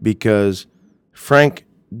lucky because Frank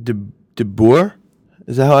de Boer,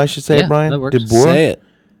 is that how I should say Yeah, it, Brian? that works. De Boer?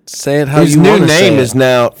 Say it how His you new want to say name it. is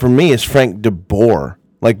now, for me, is Frank de Boer,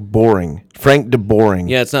 like boring. Frank de Boring.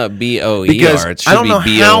 Yeah, it's not BOER. Because It I should don't know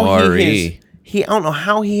be how BORE. I don't know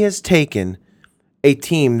how he has taken a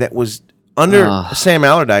team that was under Sam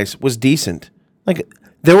Allardyce was decent. Like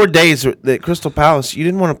there were days that Crystal Palace you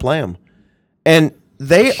didn't want to play them, and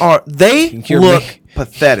they You're look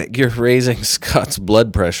pathetic. You're raising Scott's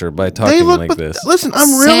blood pressure by talking They look like this. Listen,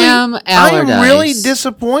 Sam I am really Allardyce.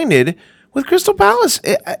 disappointed with Crystal Palace.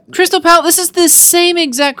 Crystal Palace. This is the same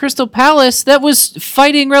exact Crystal Palace that was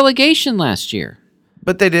fighting relegation last year.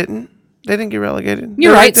 But they didn't. They didn't get relegated.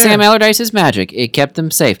 You're They're right. there. Sam Allardyce's magic. It kept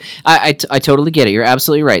them safe. I totally get it. You're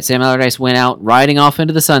absolutely right. Sam Allardyce went out riding off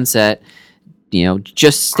into the sunset,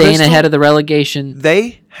 just staying Crystal- ahead of the relegation.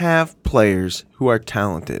 They have players who are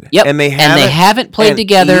talented. Yep. And they haven't played an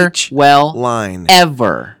together each well line.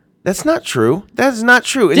 ever. That's not true. That's not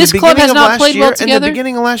true. In This the club beginning has of not last played year, well together? In the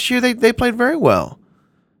beginning of last year, they played very well.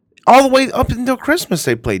 All the way up until Christmas,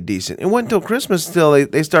 they played decent. It wasn't until Christmas till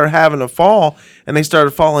they started having a fall, and they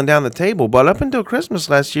started falling down the table. But up until Christmas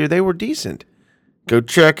last year, they were decent. Go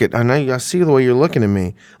check it. I see the way you're looking at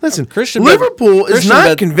me. Listen, Liverpool is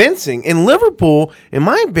not convincing. And Liverpool, in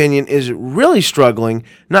my opinion, is really struggling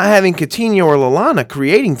not having Coutinho or Lallana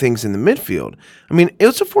creating things in the midfield. I mean,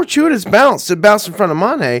 it's a fortuitous bounce to bounce in front of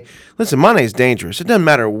Mane. Listen, Mane's dangerous. It doesn't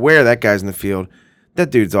matter where that guy's in the field.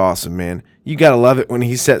 That dude's awesome, man. You got to love it when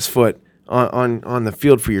he sets foot on the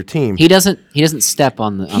field for your team. He doesn't step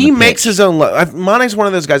on the. He makes his own luck. Mane's one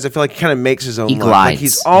of those guys I feel like he kind of makes his own He luck. glides. Like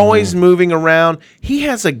he's always moving around. He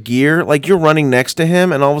has a gear, like you're running next to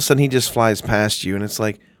him, and all of a sudden he just flies past you, and it's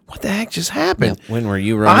like, what the heck just happened? When were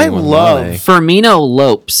you running with Mane? Firmino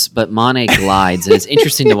lopes, but Mane glides, and it's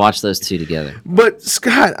interesting to watch those two together. But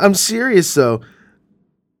Scott, I'm serious though.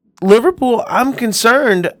 Liverpool, I'm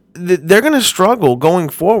concerned that they're going to struggle going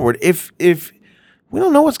forward if we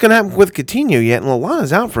don't know what's going to happen with Coutinho yet, and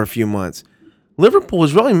Lallana's out for a few months. Liverpool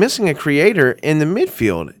is really missing a creator in the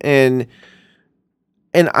midfield, and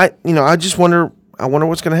I just wonder. I wonder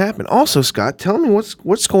what's going to happen. Also, Scott, tell me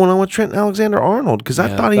what's going on with Trent Alexander-Arnold, because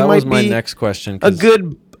I thought he that might was my be next question. a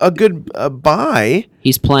good buy.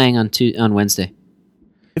 He's playing on Wednesday.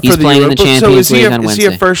 for He's playing in the Europa. Champions League on Is he a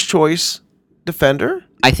Wednesday. first choice defender?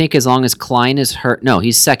 I think as long as Klein is hurt. No,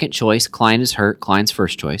 he's second choice. Klein is hurt. Klein's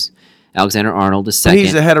first choice. Alexander-Arnold is second.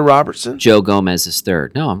 He's ahead of Robertson. Joe Gomez is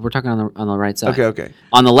third. No, we're talking on the right side. Okay.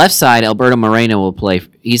 On the left side, Alberto Moreno will play.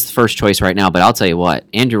 He's the first choice right now, but I'll tell you what,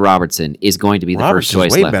 Andrew Robertson is going to be the Robertson's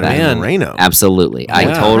first choice way left better back. than Moreno. Absolutely. I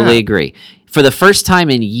Wow. totally agree. For the first time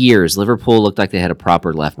in years, Liverpool looked like they had a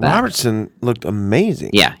proper left back. Robertson looked amazing.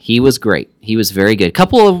 Yeah, he was great. He was very good.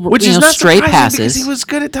 Couple of Which is not stray surprising passes. because he was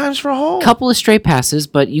good at times for Hull. Couple of stray passes,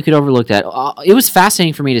 but you could overlook that. It was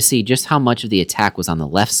fascinating for me to see just how much of the attack was on the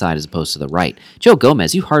left side as opposed to the right. Joe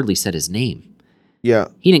Gomez, you hardly said his name. Yeah.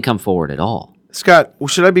 He didn't come forward at all. Scott,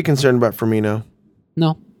 should I be concerned about Firmino?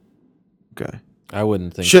 No. Okay. I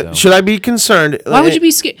wouldn't think so. Should I be concerned? Why would you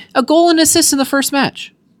be scared? A goal and assist in the first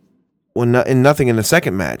match. Well, and nothing in the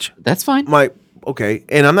second match. That's fine. Okay,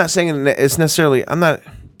 and I'm not saying it's necessarily. I'm not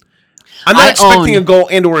expecting a goal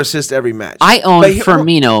and or assist every match. I own But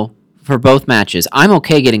Firmino for both matches. I'm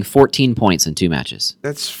okay getting 14 points in 2 matches.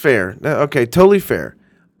 That's fair. Okay, totally fair.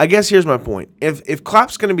 I guess here's my point. If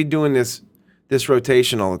Klopp's going to be doing this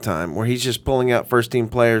rotation all the time, where he's just pulling out first team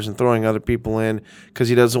players and throwing other people in because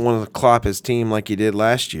he doesn't want to Klopp his team like he did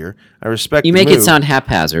last year, I respect. You the make move. it sound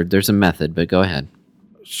haphazard. There's a method, but go ahead.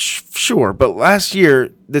 Sure, but last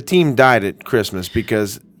year the team died at Christmas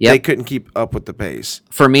because they couldn't keep up with the pace.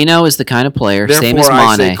 Firmino is the kind of player, Therefore, same as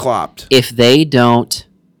I say Mane. Klopped. If they don't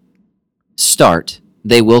start,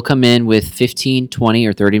 they will come in with 15, 20,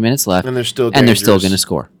 or 30 minutes left, And they're still going dangerous. to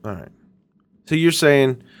score. All right. So you're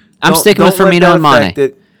saying I'm sticking with don't let Firmino that and Mane. affect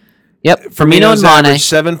it. Yep, Firmino Firmino's and Mane. averaged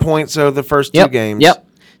 7 points over the first two games. Yep.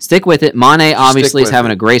 Stick with it. Mane obviously is with having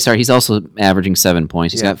it. a great start. He's also averaging 7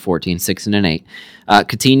 points. He's Yeah. got 14, 6, and an 8.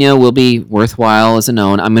 Coutinho will be worthwhile as an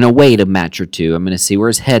own. I'm going to wait a match or two. I'm going to see where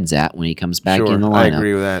his head's at when he comes back Sure, in the lineup. I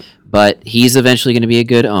agree with that. But he's eventually going to be a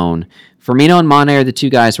good own. Firmino and Mane are the two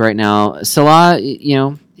guys right now. Salah,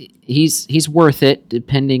 he's worth it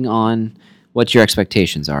depending on what your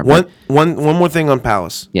expectations are. But One more thing on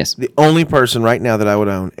Palace. Yes. The only person right now that I would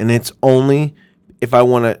own, and it's only if I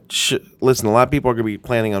want to listen. A lot of people are going to be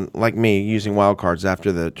planning on, like me, using wild cards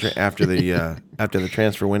after the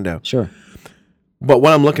transfer window. Sure. But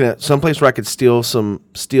what I'm looking at, someplace where I could steal some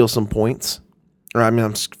points,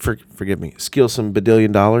 or forgive me, steal some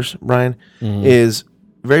badillion dollars, Brian, is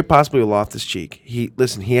very possibly Loftus-Cheek.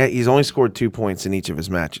 He's only scored 2 points in each of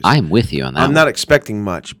his matches. I'm with you on that. I'm not expecting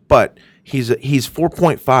much, but he's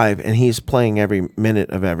 4.5 and he's playing every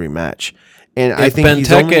minute of every match. And I think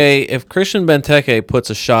if Christian Benteke puts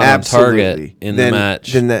a shot on target in the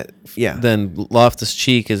match, then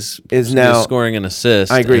Loftus-Cheek is now scoring an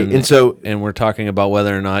assist. I agree. And we're talking about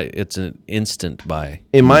whether or not it's an instant buy.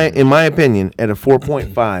 In my opinion, at a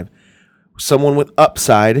 4.5, someone with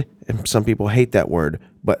upside, and some people hate that word,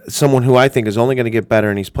 But someone who I think is only going to get better,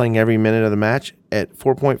 and he's playing every minute of the match at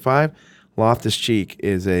 4.5, Loftus-Cheek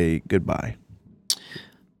is a good buy.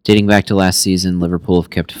 Dating back to last season, Liverpool have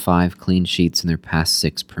kept 5 clean sheets in their past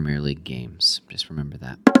 6 Premier League games. Just remember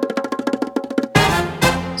that.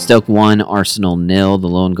 Stoke 1, Arsenal 0. The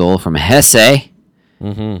lone goal from Hesse.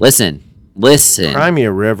 Mm-hmm. Listen. Cry me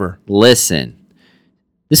a river. Listen.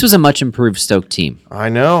 This was a much improved Stoke team. I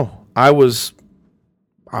know. I was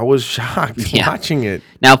shocked watching it.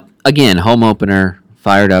 Now, again, home opener,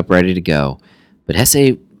 fired up, ready to go. But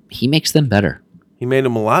Hesse, he makes them better. He made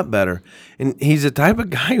them a lot better. And he's the type of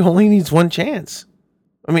guy who only needs one chance.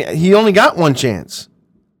 I mean, he only got one chance.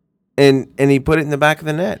 And he put it in the back of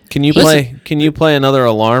the net. Can you play another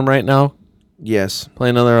alarm right now? Yes. Play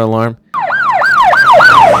another alarm.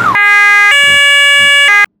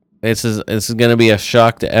 This is going to be a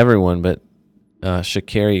shock to everyone, but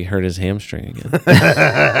Shaqiri hurt his hamstring again.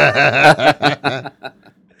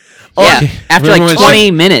 After like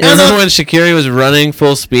 20 minutes. Remember when Shaqiri was running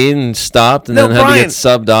full speed and stopped and then had to get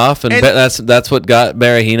subbed off? And that's what got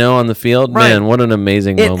Berahino on the field? Brian, man, what an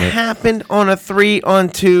amazing moment. It happened on a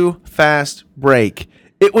 3-on-2 fast break.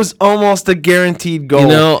 It was almost a guaranteed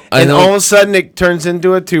goal. All of a sudden it turns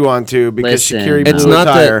into a 2-on-2 because Shaqiri blew a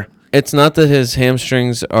tire. It's not that his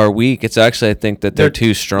hamstrings are weak. It's actually, I think, that they're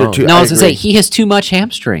too strong. I was going to say, he has too much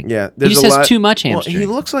hamstring. Yeah. He just has too much hamstring. Well, he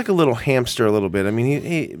looks like a little hamster a little bit. I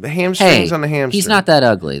mean, the hamstrings on the hamster. He's not that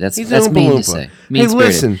ugly. That's mean to say. Hey,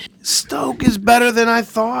 listen, Stoke is better than I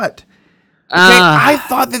thought. Okay, I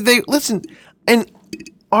thought that and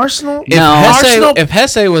Arsenal... If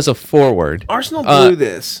Hesse was a forward... Arsenal blew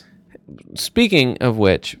this. Speaking of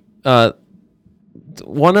which,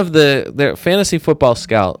 one of their fantasy football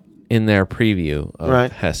scout in their preview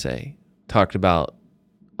of Hesse talked about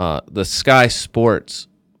the Sky Sports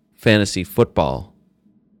fantasy football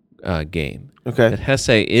game. Okay. That Hesse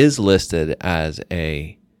is listed as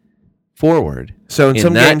a forward. So in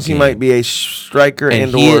some games he might be a striker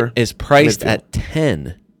and he or is priced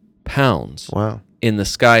midfield. at £10. Wow. In the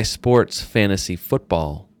Sky Sports fantasy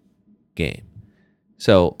football game.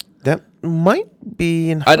 So that might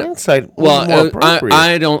be in hindsight more appropriate.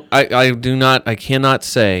 I cannot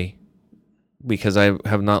say, because I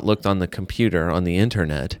have not looked on the computer on the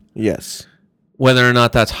internet. Yes. Whether or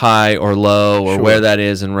not that's high or low or where that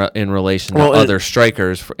is in relation to other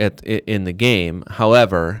strikers in the game.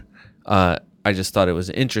 However, I just thought it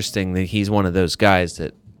was interesting that he's one of those guys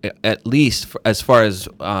that, at least as far as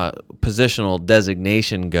positional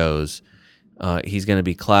designation goes, he's going to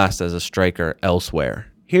be classed as a striker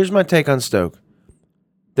elsewhere. Here's my take on Stoke.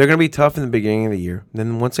 They're going to be tough in the beginning of the year.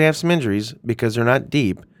 Then once they have some injuries, because they're not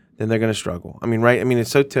deep, then they're going to struggle. I mean, right? I mean,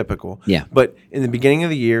 it's so typical. Yeah. But in the beginning of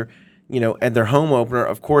the year, at their home opener,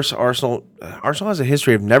 of course, Arsenal has a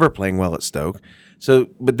history of never playing well at Stoke. So,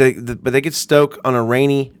 but they get Stoke on a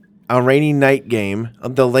rainy night game,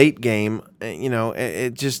 the late game.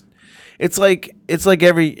 It's like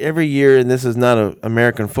every year, and this is not an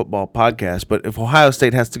American football podcast, but if Ohio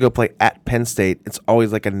State has to go play at Penn State, it's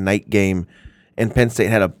always like a night game, and Penn State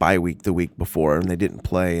had a bye week the week before, and they didn't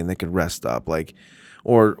play, and they could rest up,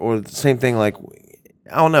 or the same thing. Like,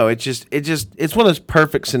 I don't know. It's one of those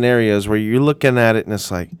perfect scenarios where you're looking at it, and it's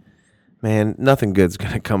like, man, nothing good's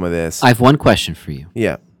gonna come of this. I have one question for you.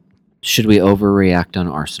 Yeah, should we overreact on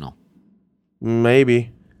Arsenal?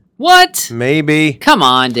 Maybe. What? Maybe. Come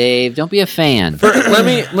on, Dave. Don't be a fan. Let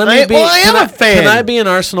me be. I am a fan. Can I be an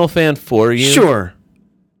Arsenal fan for you? Sure.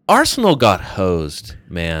 Arsenal got hosed,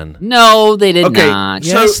 man. No, they did not.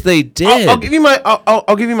 Yes, they did. I'll give you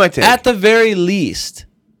my take. At the very least,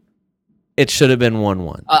 it should have been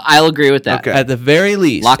 1-1. I'll agree with that. Okay. At the very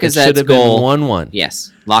least, it should have goal, been 1-1.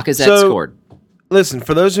 Yes, Lacazette scored. Listen,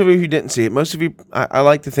 for those of you who didn't see it, most of you, I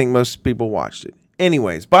like to think most people watched it.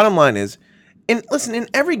 Anyways, bottom line is, and listen, in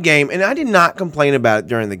every game, and I did not complain about it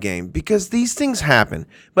during the game because these things happen.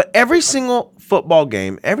 But every single football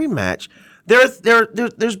game, every match, there's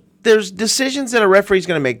decisions that a referee's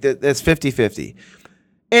going to make that's 50-50.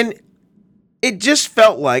 And it just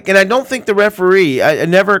felt like, and I don't think the referee, I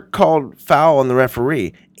never called foul on the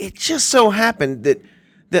referee. It just so happened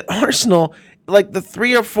that Arsenal, like the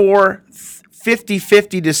 3 or 4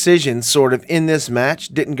 50-50 decisions sort of in this match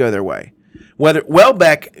didn't go their way. Whether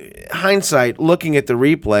Welbeck, hindsight, looking at the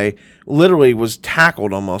replay, literally was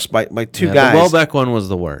tackled almost by two guys. The Welbeck one was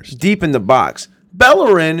the worst. Deep in the box.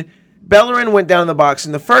 Bellerin went down in the box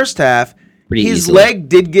in the first half. His leg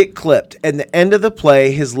did get clipped. At the end of the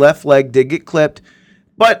play, his left leg did get clipped.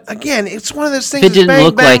 But again, it's one of those things. If it didn't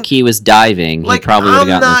look like he was diving, he probably would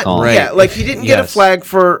have gotten the call. Yeah, like he didn't get a flag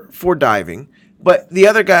for diving. But the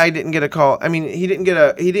other guy didn't get a call. I mean, he didn't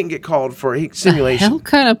get called for simulation. Hell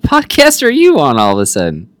kind of podcast are you on all of a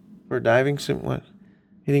sudden? For diving sim. What?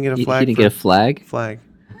 He didn't get a flag. He didn't get a flag.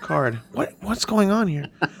 Card. What's going on here?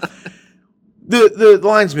 The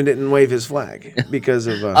linesman didn't wave his flag because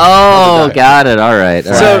of. Got it. All right.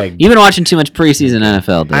 So you've been watching too much preseason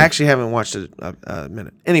NFL, dude. I actually haven't watched it a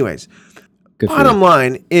minute. Anyways, Good for bottom you.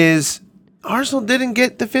 line is Arsenal didn't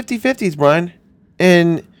get the 50-50s, Brian,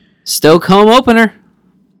 and Stoke home opener.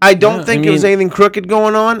 I don't think it was anything crooked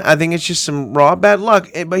going on. I think it's just some raw bad luck.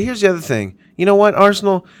 But here's the other thing. You know what,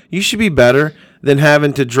 Arsenal? You should be better than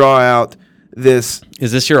having to draw out this.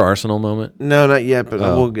 Is this your Arsenal moment? No, not yet, but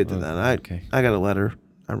we'll get to that. okay. I got a letter.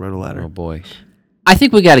 I wrote a letter. Oh boy. I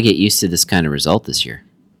think we got to get used to this kind of result this year.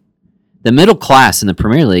 The middle class in the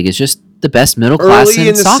Premier League is just the best middle class Early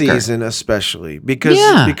in the soccer. season, especially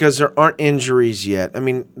because there aren't injuries yet. I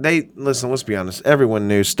mean, let's be honest. Everyone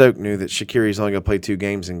knew, Stoke knew that Shaqiri's only going to play 2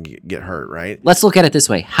 games and get hurt, right? Let's look at it this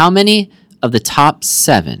way: how many of the top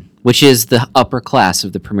 7, which is the upper class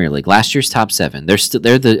of the Premier League, last year's top 7, they're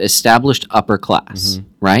the established upper class,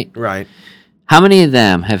 right? Right. How many of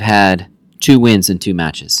them have had 2 wins in 2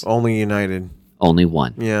 matches? Only United. Only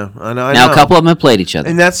 1. Yeah, I know. Now a couple of them have played each other.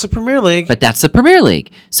 And that's the Premier League. But that's the Premier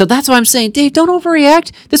League. So that's why I'm saying, Dave, don't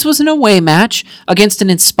overreact. This was an away match against an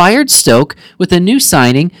inspired Stoke with a new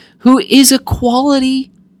signing who is a quality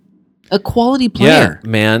player. Yeah,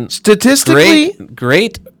 man. Statistically,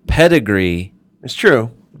 Great pedigree it's true.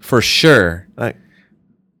 for sure. Like,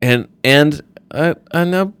 And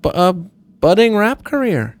a budding rap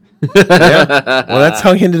career. yeah. Well, that's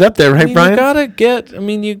how he ended up there, right, You Brian? gotta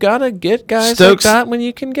get guys Stokes- like that when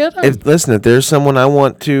you can get them. If there's someone I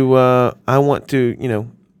want to,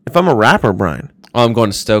 if I'm a rapper, Brian, I'm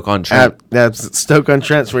going to Stoke on Trent. that's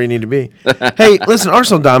Stoke-on-Trent's where you need to be. Hey, listen,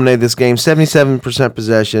 Arsenal dominated this game, 77%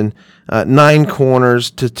 possession, 9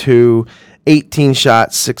 corners to 2, 18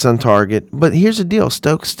 shots, 6 on target. But here's the deal: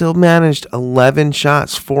 Stoke still managed 11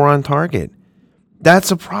 shots, 4 on target.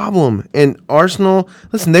 That's a problem. And Arsenal,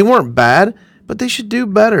 listen, they weren't bad, but they should do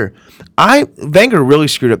better. Wenger really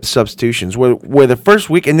screwed up the substitutions where the first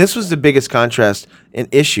week, and this was the biggest contrast and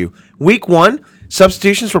issue. Week 1,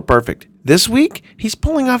 substitutions were perfect. This week, he's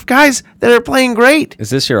pulling off guys that are playing great.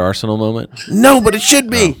 Is this your Arsenal moment? No, but it should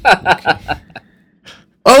be.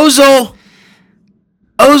 Ozil,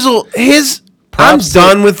 I'm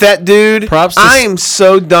done with that dude. I am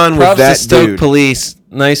so done with Props that to Stoke dude. Police.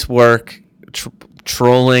 Nice work.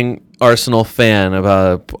 Trolling Arsenal fan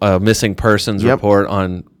about a missing persons report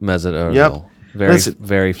on Mesut Ozil. Yep.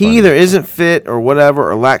 Very funny. He either isn't fit or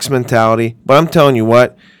whatever or lacks mentality. But I'm telling you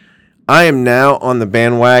what, I am now on the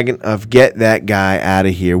bandwagon of get that guy out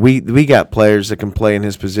of here. We got players that can play in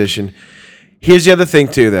his position. Here's the other thing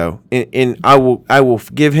too, though, and I will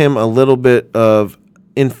give him a little bit of,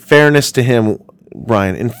 in fairness to him,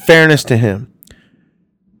 Brian. In fairness to him,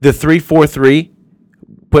 the 3-4-3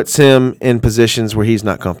 puts him in positions where he's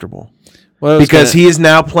not comfortable because he is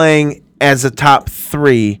now playing as a top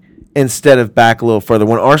 3 instead of back a little further.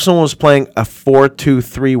 When Arsenal was playing a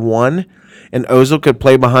 4-2-3-1 and Ozil could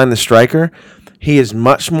play behind the striker, he is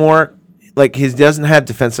much more like he doesn't have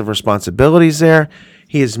defensive responsibilities there.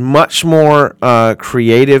 He is much more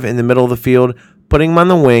creative in the middle of the field. Putting him on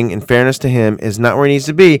the wing, in fairness to him, is not where he needs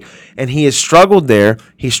to be, and he has struggled there.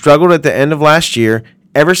 He struggled at the end of last year.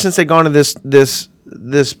 Ever since they've gone to this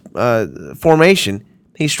formation,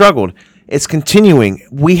 he struggled. It's continuing.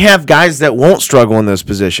 We have guys that won't struggle in those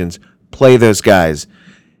positions. Play those guys.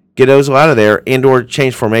 Get Ozil out of there and or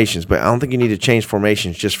change formations. But I don't think you need to change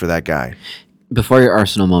formations just for that guy. Before your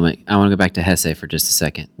Arsenal moment, I want to go back to Hesse for just a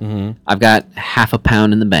second. Mm-hmm. I've got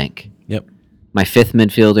 £500 in the bank. Yep. My 5th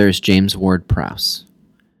midfielder is James Ward-Prowse.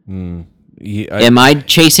 Am I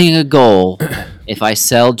chasing a goal if I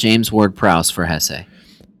sell James Ward-Prowse for Hesse?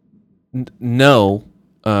 No,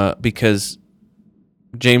 because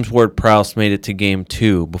James Ward-Prowse made it to game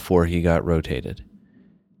 2 before he got rotated.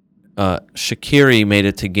 Shaqiri made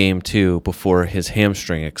it to game 2 before his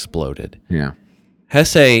hamstring exploded. Yeah.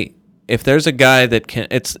 Hesse, if there's a guy that can,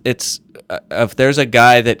 if there's a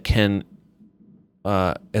guy that can,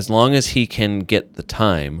 as long as he can get the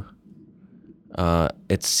time,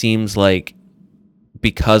 it seems like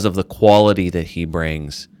because of the quality that he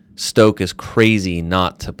brings, Stoke is crazy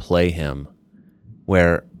not to play him.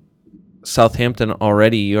 Where Southampton you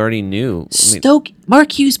already knew. Stoke,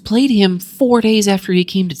 Mark Hughes played him 4 days after he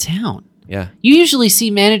came to town. Yeah. You usually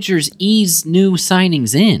see managers ease new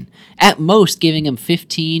signings in, at most giving him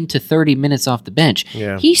 15 to 30 minutes off the bench.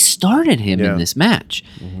 Yeah. He started him in this match.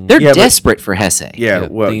 Mm-hmm. They're desperate for Hesse. Yeah,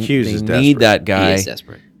 well, Hughes is desperate. Need that guy. He is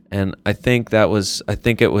desperate. And I think it was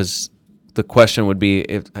the question would be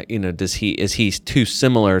if is he too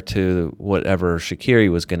similar to whatever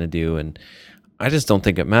Shaqiri was going to do, and I just don't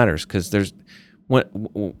think it matters because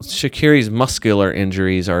Shaqiri's muscular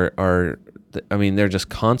injuries are they're just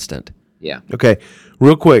constant. Yeah. Okay,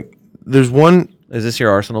 real quick. There's one. Is this your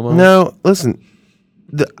Arsenal moment? No, listen.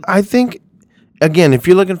 I think, again, if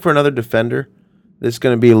you're looking for another defender that's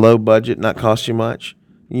going to be low budget, not cost you much,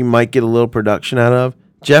 you might get a little production out of.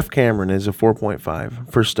 Jeff Cameron is a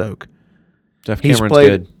 4.5 for Stoke. Jeff Cameron's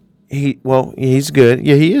good. He's good.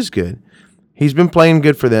 Yeah, he is good. He's been playing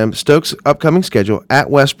good for them. Stoke's upcoming schedule at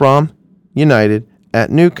West Brom, United,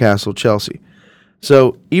 at Newcastle, Chelsea.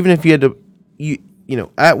 So even if you had to,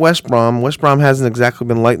 at West Brom hasn't exactly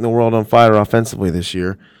been lighting the world on fire offensively this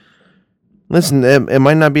year. Listen, it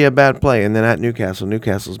might not be a bad play. And then at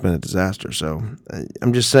Newcastle's been a disaster. So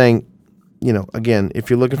I'm just saying, again, if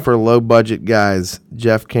you're looking for low budget guys,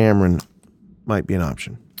 Jeff Cameron might be an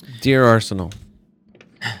option. Dear Arsenal.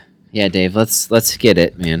 Yeah, Dave, let's get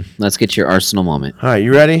it, man. Let's get your Arsenal moment. All right,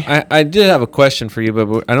 you ready? I did have a question for you,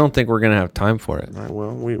 but I don't think we're going to have time for it. All right,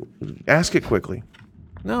 well, we ask it quickly.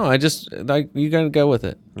 No, you got to go with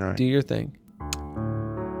it. All right. Do your thing.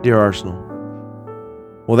 Dear Arsenal.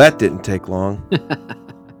 Well, that didn't take long.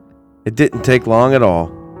 It didn't take long at all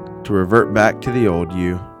to revert back to the old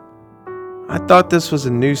you. I thought this was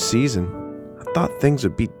a new season. I thought things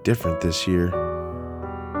would be different this year.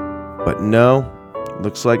 But no,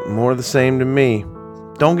 looks like more of the same to me.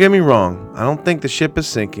 Don't get me wrong, I don't think the ship is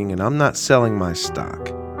sinking and I'm not selling my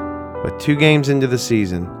stock. But 2 games into the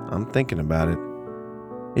season, I'm thinking about it.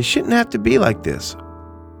 It shouldn't have to be like this.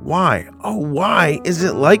 Why? Oh, why is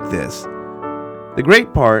it like this? The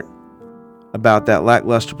great part about that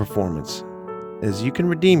lackluster performance is you can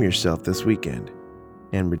redeem yourself this weekend.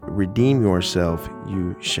 And redeem yourself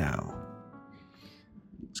you shall.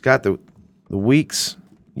 It's got the weeks.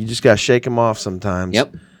 You just got to shake them off sometimes.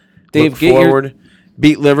 Yep. Dave, get forward.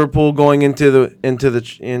 Beat Liverpool going into the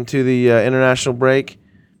international break.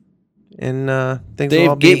 And things will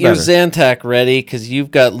all be get better. your Zantac ready because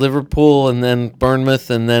you've got Liverpool and then Bournemouth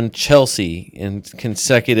and then Chelsea in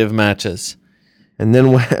consecutive matches. And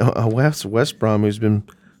then West Brom, who's been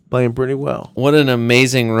playing pretty well. What an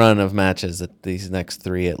amazing run of matches that these next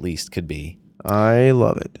 3 at least could be. I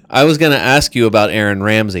love it. I was going to ask you about Aaron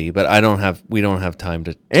Ramsey, but we don't have time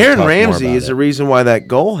to Aaron talk Ramsey more about is the reason why that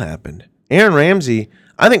goal happened. Aaron Ramsey,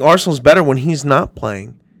 I think Arsenal's better when he's not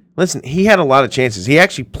playing. Listen, he had a lot of chances. He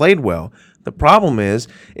actually played well. The problem is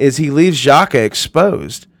he leaves Xhaka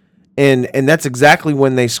exposed. And that's exactly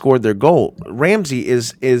when they scored their goal. Ramsey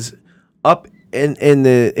is up in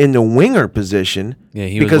the winger position, Yeah,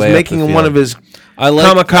 he was because way up making the one field. of his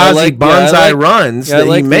kamikaze bonsai runs that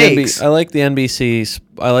he makes. I like the NBC's.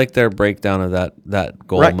 I like their breakdown of that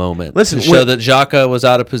goal Right. moment. Listen, to show that Xhaka was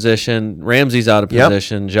out of position, Ramsey's out of Yep.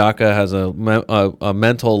 position. Xhaka has a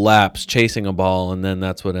mental lapse chasing a ball, and then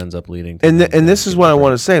that's what ends up leading to. And this is what I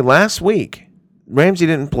want to say. Last week, Ramsey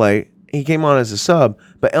didn't play. He came on as a sub,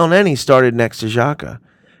 but El Neni started next to Xhaka.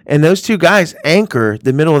 And those two guys anchor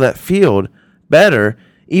the middle of that field better,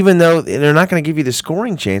 even though they're not going to give you the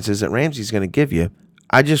scoring chances that Ramsey's going to give you.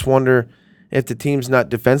 I just wonder if the team's not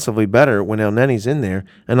defensively better when El Neni's in there.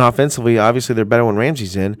 And offensively, obviously, they're better when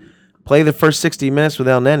Ramsey's in. Play the first 60 minutes with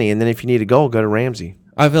El Neni, and then if you need a goal, go to Ramsey.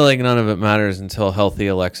 I feel like none of it matters until healthy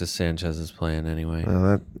Alexis Sanchez is playing anyway.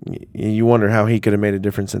 You wonder how he could have made a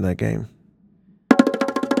difference in that game.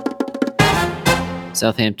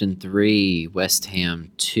 Southampton 3, West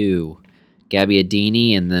Ham 2.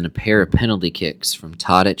 Gabbiadini and then a pair of penalty kicks from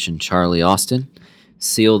Tadic and Charlie Austin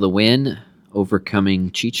seal the win,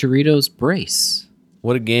 overcoming Chicharito's brace.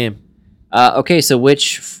 What a game. Okay, so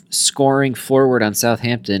which scoring forward on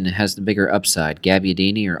Southampton has the bigger upside,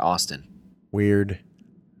 Gabbiadini or Austin? Weird.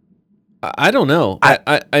 I don't know.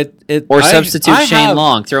 Substitute Shane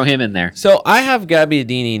Long. Throw him in there. So I have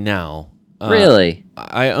Gabbiadini now. Really?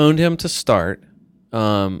 I owned him to start.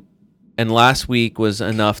 And last week was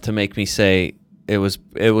enough to make me say it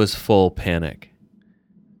was full panic.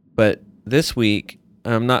 But this week,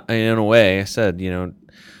 I'm not, in a way, I said,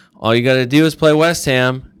 all you got to do is play West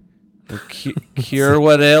Ham, cure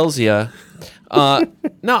what ails you. No,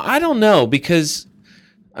 I don't know, because,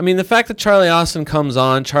 the fact that Charlie Austin comes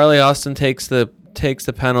on, Charlie Austin takes the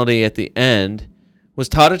penalty at the end. Was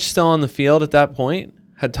Tadic still on the field at that point?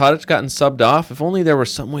 Had Tadic gotten subbed off? If only there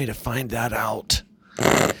was some way to find that out.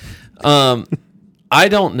 I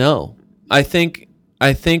don't know. I think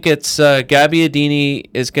it's Gabbiadini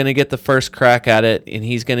is going to get the first crack at it, and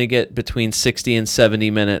he's going to get between 60 and 70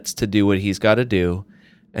 minutes to do what he's got to do,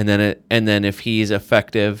 and then if he's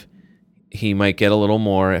effective, he might get a little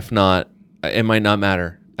more. If not, it might not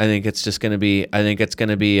matter. I think it's just going to be. I think it's going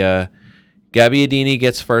to be Gabbiadini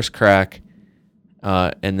gets first crack,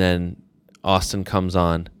 and then Austin comes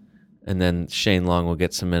on, and then Shane Long will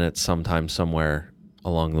get some minutes sometime somewhere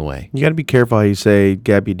along the way. You got to be careful how you say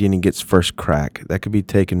Gabbiadini gets first crack. That could be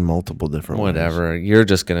taken multiple different ways. Whatever. You're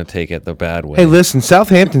just going to take it the bad way. Hey, listen,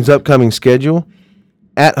 Southampton's upcoming schedule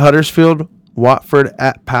at Huddersfield, Watford,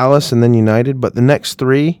 at Palace, and then United. But the next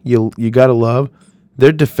three, you got to love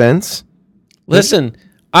their defense. Listen,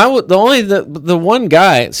 the one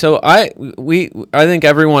guy. So I think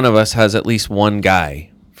every one of us has at least one guy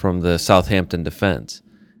from the Southampton defense.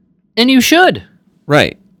 And you should.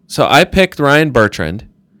 Right. So I picked Ryan Bertrand.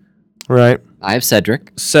 Right. I have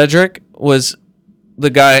Cedric. Cedric was the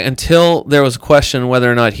guy until there was a question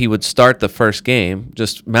whether or not he would start the first game,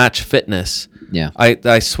 just match fitness. Yeah.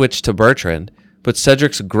 I switched to Bertrand, but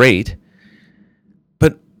Cedric's great.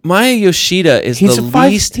 But Maya Yoshida is He's the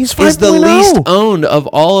 5.0. least owned of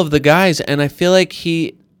all of the guys, and I feel like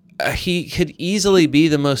he could easily be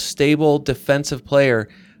the most stable defensive player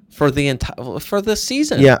for the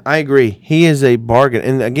season. Yeah, I agree. He is a bargain.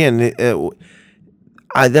 And again,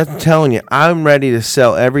 I'm telling you, I'm ready to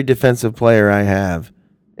sell every defensive player I have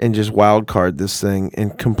and just wild card this thing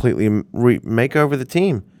and completely make over the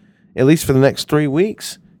team, at least for the next 3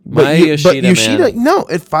 weeks. But Yoshida, no,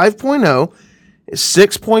 at 5.0,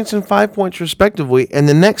 6 points and 5 points respectively. And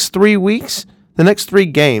the next 3 weeks, the next 3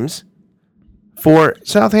 games for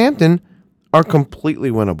Southampton are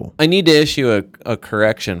completely winnable. I need to issue a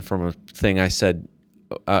correction from a thing I said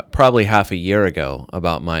probably half a year ago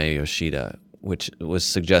about Maya Yoshida, which was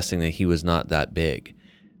suggesting that he was not that big.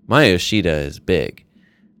 Maya Yoshida is big,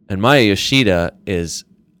 and Maya Yoshida is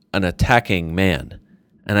an attacking man.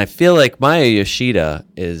 And I feel like Maya Yoshida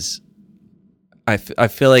is, I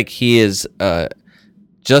feel like he is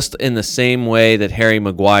just in the same way that Harry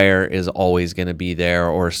Maguire is always going to be there,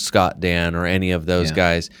 or Scott Dan, or any of those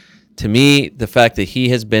guys. To me, the fact that he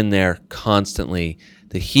has been there constantly,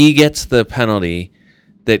 that he gets the penalty,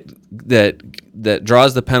 that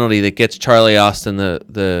draws the penalty that gets Charlie Austin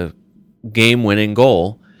the game-winning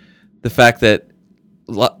goal, the fact that,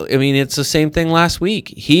 I mean, it's the same thing last week.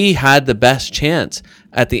 He had the best chance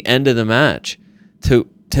at the end of the match to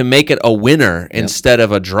make it a winner instead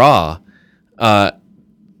of a draw.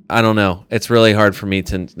 I don't know. It's really hard for me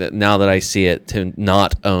now that I see it, to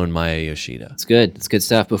not own Maya Yoshida. It's good. It's good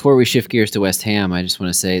stuff. Before we shift gears to West Ham, I just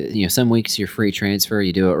want to say that, some weeks you're free transfer,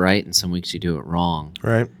 you do it right, and some weeks you do it wrong.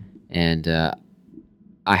 Right. And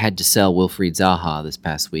I had to sell Wilfried Zaha this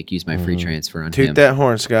past week. Use my free transfer on him. Toot that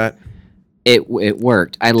horn, Scott. It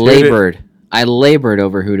worked. I labored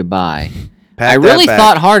over who to buy. Pat I really that back.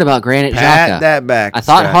 thought hard about Granit Xhaka. Pat that back. I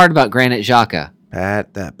thought Scott. hard about Granit Xhaka.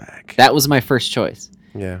 Pat that back. That was my first choice.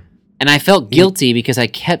 Yeah. And I felt guilty because I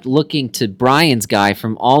kept looking to Brian's guy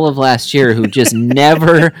from all of last year who just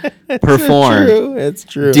never performed. It's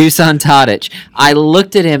true. Dusan Tadic. I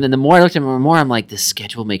looked at him, and the more I looked at him, the more I'm like, this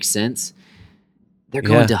schedule makes sense. They're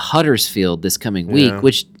going to Huddersfield this coming week,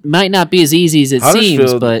 which might not be as easy as it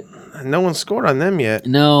seems, but no one scored on them yet.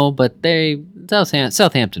 No, but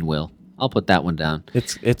Southampton will. I'll put that one down.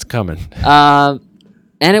 It's coming.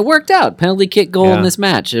 And it worked out. Penalty kick goal in this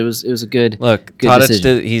match. It was a good look. Good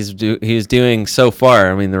Tadic he's doing so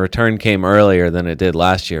far. I mean, the return came earlier than it did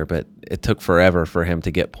last year, but it took forever for him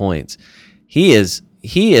to get points. He is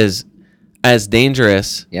as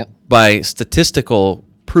dangerous by statistical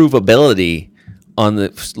provability on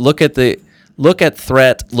the look at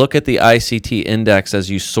threat, look at the ICT index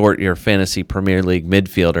as you sort your fantasy Premier League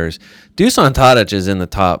midfielders. Dusan Tadic is in the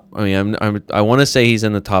top. I mean, I want to say he's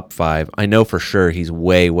in the top 5. I know for sure he's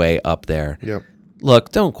way up there. Yep.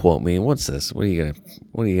 Look, don't quote me. What's this? What are you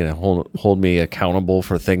gonna hold me accountable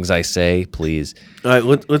for things I say, please? All right,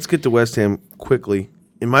 let's get to West Ham quickly.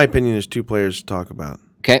 In my opinion, there's 2 players to talk about.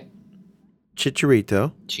 Okay.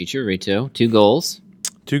 Chicharito, 2 goals.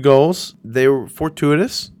 2 goals. They were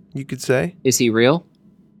fortuitous, you could say. Is he real?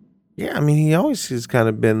 Yeah, I mean, he always has kind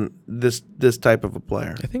of been this type of a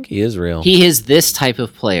player. I think he is real. He is this type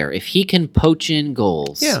of player. If he can poach in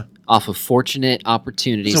goals off of fortunate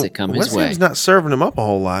opportunities that come his way, West Ham's not serving him up a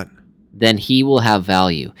whole lot. Then he will have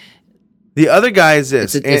value. The other guy is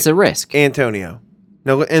this. It's a risk. Antonio.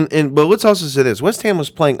 No, but let's also say this. West Ham was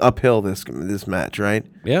playing uphill this match, right?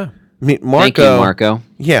 Yeah. I mean, Thank you, Marco.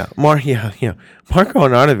 Yeah, Marco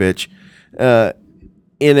Arnautovic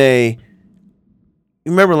in a...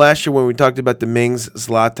 You remember last year when we talked about the Mings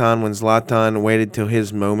Zlatan, when Zlatan waited till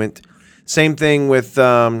his moment? Same thing with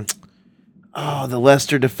the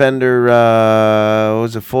Leicester defender,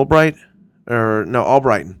 was it Fulbright? Or no,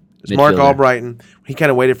 Albrighton. It's Mark Albrighton. He kind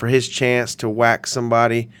of waited for his chance to whack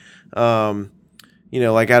somebody.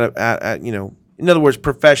 like in other words,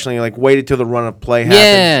 professionally, like waited till the run of play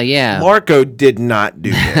happened. Yeah. Marco did not do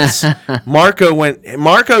this.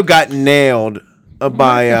 Marco got nailed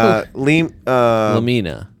by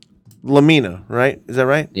Lamina. Lamina, right? Is that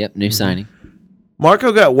right? Yep, new signing.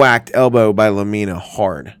 Marco got whacked elbow by Lamina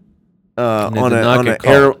hard on did not get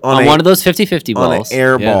One of those 50-50 on an balls.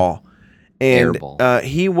 air Yeah. ball. And Air ball.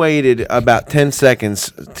 he waited about 10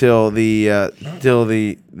 seconds till the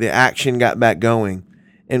action got back going.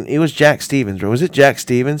 And it was Jack Stevens, bro. Was it Jack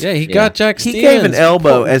Stevens? Yeah, he got Jack He Stevens. gave an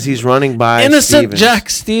elbow as he's running by Innocent Stevens, Jack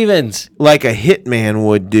Stevens. like a hitman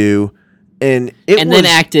would do. And it was then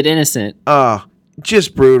acted innocent.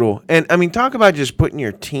 just brutal. And I mean, talk about just putting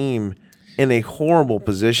your team in a horrible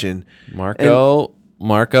position.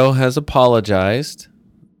 Marco has apologized.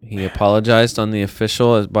 He apologized on the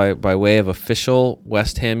official by way of official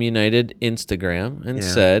West Ham United Instagram and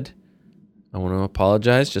said, "I want to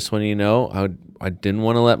apologize. Just want you to know, I didn't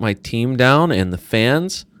want to let my team down and the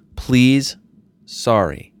fans. Please,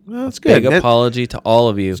 sorry. Well, that's good. Big apology to all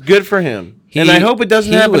of you. It's good for him. And I hope it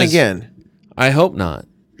doesn't happen again. I hope not.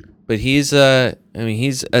 But he's at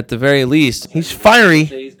the very least, He's fiery.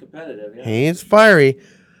 he's competitive. Yeah. He is fiery.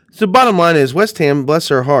 So bottom line is West Ham, bless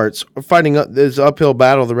their hearts, are fighting this uphill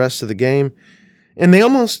battle the rest of the game. And they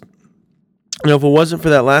almost, if it wasn't for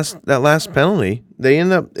that last penalty, they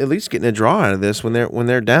end up at least getting a draw out of this when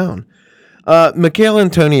they're down. Mikel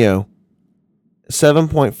Antonio,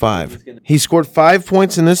 7.5. He scored 5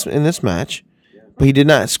 points in this match, but he did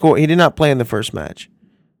not score. He did not play in the first match.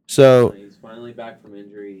 So He's finally back from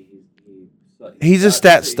injury. He's a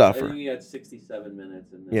stat stuffer. I think he had 67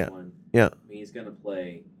 minutes in this one. Yeah. I mean, he's going to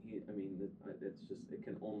play. It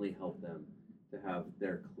can only help them to have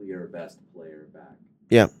their clear best player back.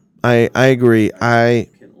 Yeah, I agree. It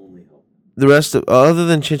can only help. The rest of other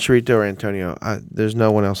than Chicharito or Antonio, there's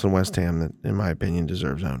no one else in West Ham that, in my opinion,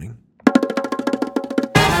 deserves owning.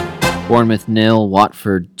 Bournemouth 0,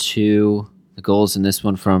 Watford 2. The goals in this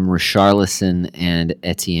one from Richarlison and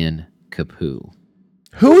Etienne Capoue.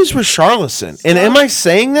 Who is Richarlison? And am I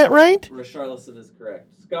saying that right? Richarlison is correct.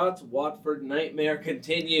 Scott's Watford nightmare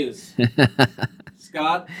continues.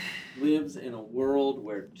 Scott lives in a world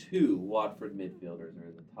where 2 Watford midfielders are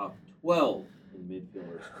in the top 12 in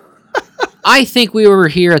midfielders. I think we were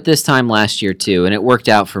here at this time last year, too, and it worked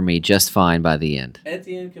out for me just fine by the end.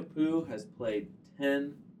 Etienne Capoue has played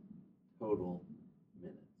 10 total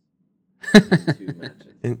minutes in 2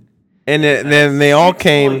 matches. And then they all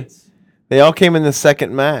came. They all came in the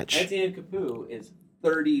second match. Etienne Capoue is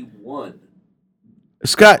 31.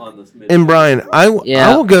 Scott on this midfield. and Brian, I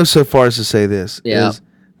will go so far as to say this: is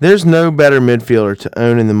there's no better midfielder to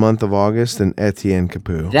own in the month of August than Etienne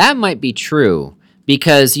Capoue. That might be true,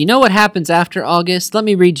 because you know what happens after August? Let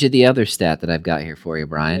me read you the other stat that I've got here for you,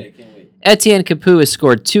 Brian. Okay, can't wait. Etienne Capoue has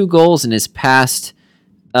scored 2 goals in his past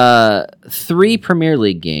 3 Premier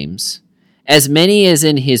League games, as many as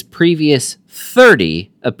in his previous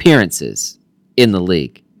 30 appearances in the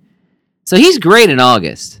league. So he's great in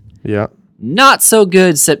August. Yeah. Not so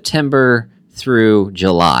good September through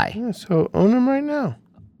July. Yeah, so own him right now.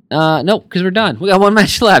 No, because we're done. We got 1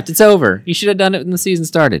 match left. It's over. You should have done it when the season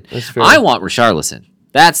started. That's fair. I want Richarlison.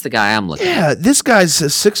 That's the guy I'm looking at. Yeah, this guy's a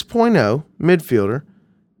 6.0 midfielder.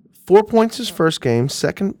 4 points his first game,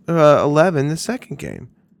 11 the second game.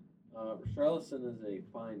 Richarlison is a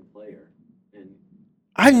fine player, and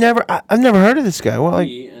I've never heard of this guy. Well,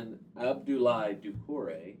 he and Abdoulaye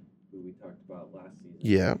Doucouré, who we talked about last season.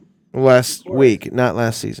 yeah, last week, not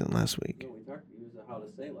last season, last week. No, he was a How to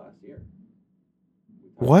Say last year.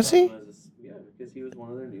 Was he? Yeah, because he was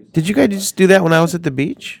one of their new. Did you guys just do that when I was at the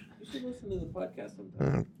beach? You should listen to the podcast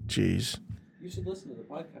sometime. Oh, jeez. You should listen to the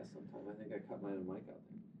podcast sometime. I think I cut my own mic out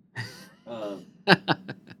there.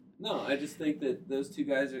 No, I just think that those two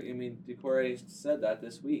guys are. I mean, Doucouré said that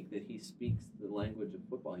this week that he speaks the language of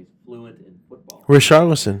football. He's fluent in football.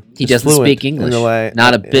 Richarlison. He is doesn't fluent speak in English. the way-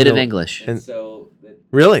 Not a in bit of the- English. And so that,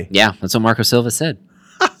 Really? Yeah, that's what Marco Silva said.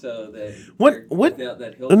 What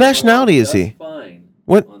that he'll what nationality is he? Fine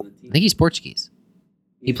What? on the team. I think he's Portuguese.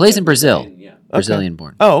 He plays in Brazil. Yeah. Brazilian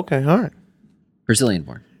born. Oh, okay, all right. Brazilian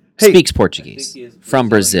born. Hey- Speaks I think Portuguese. he is From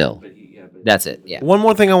Brazilian, Brazil. but That's it, yeah. One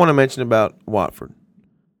more thing I want to mention about Watford.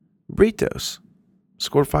 Britos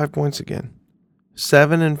scored 5 points again.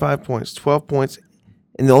 7 and 5 points, 12 points.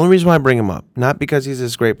 And the only reason why I bring him up, not because he's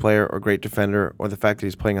this great player or great defender or the fact that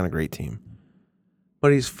he's playing on a great team,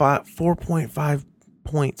 but he's 4.5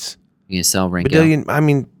 points. You gonna sell Rangel?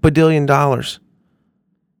 Badillion dollars.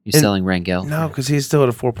 You selling Rangel? No, because he's still at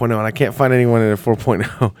a 4.0, and I can't find anyone at a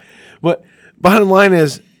 4.0. But bottom line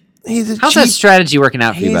is, he's a How's cheap, that strategy working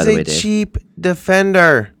out for you, by the way, He's a Dave? cheap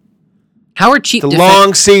defender. How are cheap? The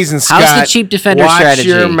long season, Scott. How's the cheap defender Watch strategy?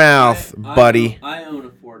 your mouth, buddy. I own a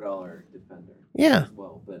 $4 defender. Yeah. As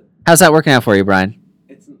well, but How's that working out for you, Brian?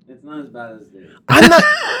 it's not as bad as the.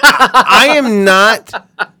 I am not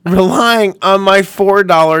relying on my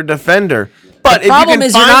 $4 defender. But The if problem you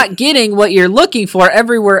is can you're find, not getting what you're looking for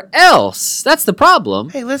everywhere else. That's the problem.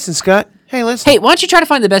 Hey, listen, Scott. Hey, listen. Hey, why don't you try to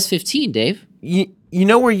find the best 15, Dave? You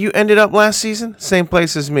know where you ended up last season? Same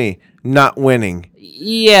place as me, not winning.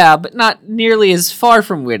 Yeah, but not nearly as far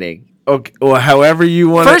from winning. Okay, well, however you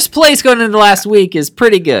want to. First place going into the last week is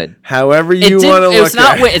pretty good. However you want to look It's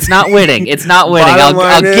not. at it. It's not winning. It's not winning. Bottom I'll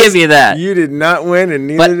line is, give you that. You did not win, and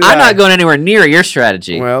neither But did I'm I. not going anywhere near your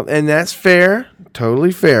strategy. Well, and that's fair.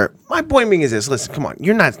 Totally fair. My point being is this: listen, come on,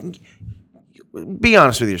 you're not. Be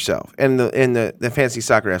honest with yourself and the Fantasy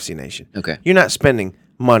Soccer FC Nation. Okay. You're not spending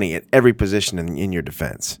money at every position in your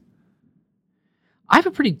defense. I have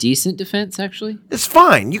a pretty decent defense, actually. It's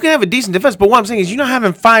fine. You can have a decent defense, but what I'm saying is you're not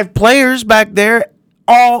having 5 players back there,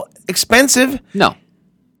 all expensive. No,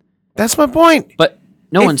 That's my point. but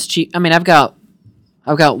no If- one's cheap. I mean, I've got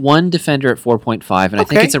one defender at 4.5, and I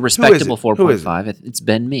think Okay. it's a Who is it? respectable Who is it? 4.5. It's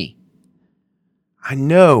Ben Mee. I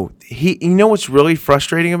know. You know what's really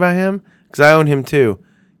frustrating about him? Because I own him too.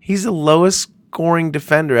 He's the lowest scoring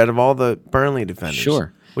defender out of all the Burnley defenders.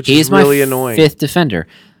 Sure. Which He's is really my annoying. 5th defender.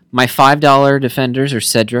 My $5 defenders are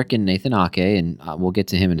Cedric and Nathan Ake, and we'll get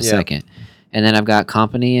to him in a Yeah. second. And then I've got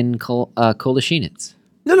Kompany and Kolasinac.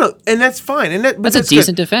 No, and that's fine. And but That's a good.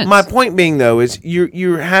 decent defense. My point being though is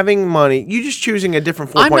you're having money. You're just choosing a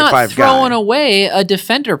different 4.5 I'm not guy. throwing away a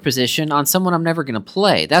defender position on someone I'm never going to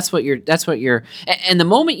play. That's what you're. And the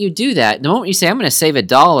moment you do that, the moment you say I'm going to save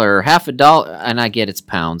 $1 or half a dollar, and I get it's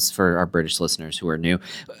pounds for our British listeners who are new,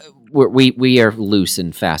 we are loose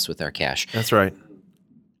and fast with our cash. That's right.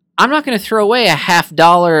 I'm not going to throw away a $half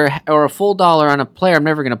or a full dollar on a player I'm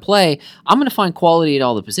never going to play. I'm going to find quality at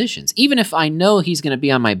all the positions, even if I know he's going to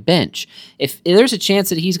be on my bench. If there's a chance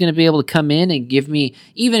that he's going to be able to come in and give me,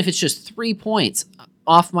 even if it's just 3 points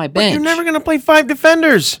off my But bench. you're never going to play 5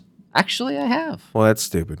 defenders. Actually, I have. Well, that's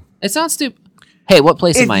stupid. It's not stupid. Hey, what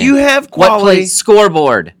place If am I in? you have What quality, place?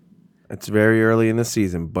 Scoreboard. it's very early in the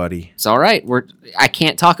season, buddy. It's all right. I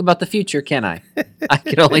can't talk about the future, can I? I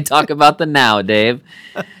can only talk about the now, Dave.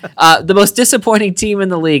 The most disappointing team in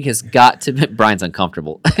the league has got to be... Brian's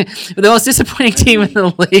uncomfortable. The most disappointing team in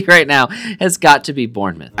the league right now has got to be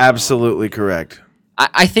Bournemouth. Absolutely correct.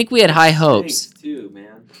 I think we had high hopes. Too,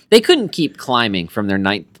 man. They couldn't keep climbing from their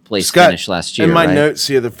 9th place Scott, finish last year, in my right? notes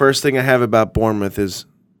here, the first thing I have about Bournemouth is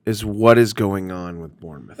what is going on with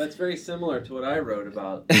Bournemouth. That's very similar to what I wrote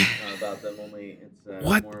about them. Only it's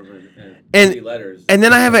What? more of And- 3 letters. And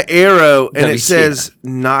then I have an arrow, and it WCF. says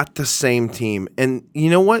not the same team. And you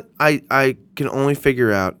know what? I can only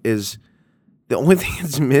figure out is the only thing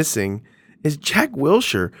that's missing is Jack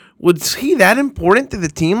Wilshere. Was he that important to the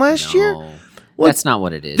team last year? No, What? that's not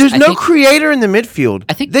what it is. There's I no think, creator in the midfield.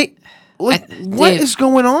 I think- they. What Dave, is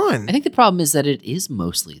going on? I think the problem is that it is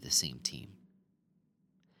mostly the same team.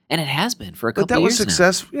 And it has been for a couple But that was years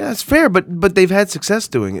now. success. Yeah, it's fair. But they've had success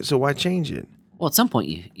doing it. So why change it? Well, at some point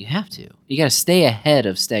you have to. You got to stay ahead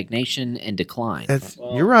of stagnation and decline. That's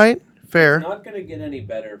Well, you're right. Fair. It's not going to get any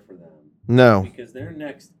better for them No. because their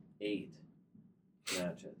next 8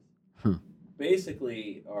 matches Hmm.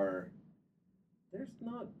 basically are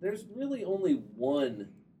there's really only one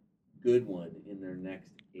good one in their next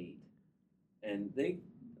 8, and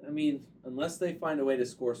unless they find a way to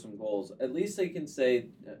score some goals, at least they can say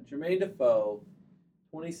Jermaine Defoe,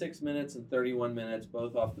 26 minutes and 31 minutes,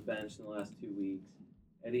 both off the bench in the last 2 weeks.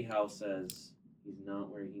 Eddie Howe says he's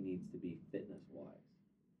not where he needs to be fitness-wise.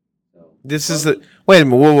 So This is the wait a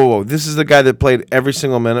minute. Whoa. This is the guy that played every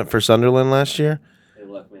single minute for Sunderland last year. Hey,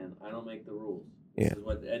 look, man, I don't make the rules. Yeah. This is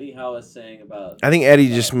what Eddie Howe is saying about... I think Eddie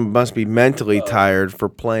just must be mentally tired for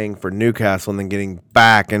playing for Newcastle and then getting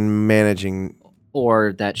back and managing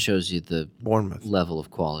Or that shows you the Bournemouth. level of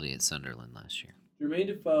quality at Sunderland last year. Jermaine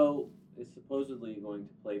Defoe is supposedly going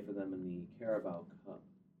to play for them in the Carabao Cup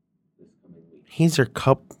this coming week. He's their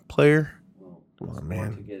cup player. Well, Come on, it's man.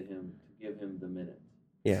 more to give him the minutes.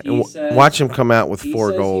 Yeah, He and says- watch him come out with He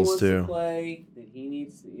 4 says goals he wants too. To play, that he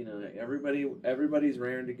needs to, everybody's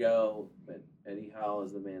raring to go, but Eddie Howe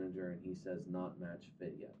is the manager, and he says not match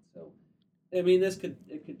fit yet. So, I mean, it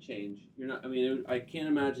could change. I can't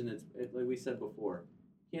imagine like we said before,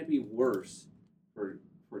 it can't be worse for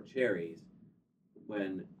Cherries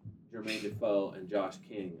when Jermaine Defoe and Josh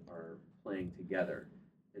King are playing together,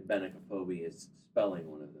 and Benik Afobe is spelling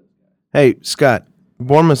one of those guys. Hey, Scott,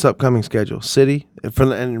 Bournemouth's upcoming schedule. City, and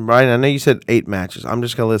Brian, I know you said 8 matches. I'm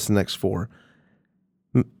just going to list the next 4.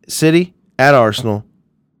 City, at Arsenal,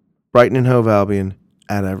 Brighton and Hove Albion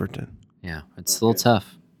at Everton. Yeah, it's a little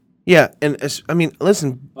tough. Yeah, and I mean,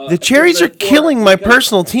 listen, the Because Cherries are the four- killing my because-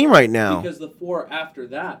 personal team right now. Because the 4 after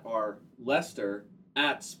that are Leicester,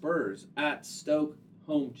 at Spurs, at Stoke,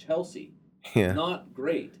 home Chelsea. Yeah, Not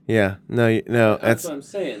great. yeah, no, That's that's what I'm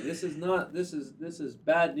saying. This is not. This is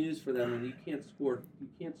bad news for them, and you can't score. You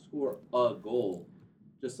can't score a goal,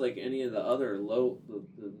 just like any of the other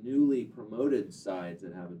the newly promoted sides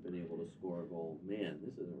that haven't been able to score a goal. Man,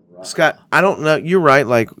 this is rough. Scott. I don't know. You're right.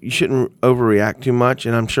 Like you shouldn't overreact too much,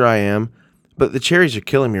 and I'm sure I am. But the Cherries are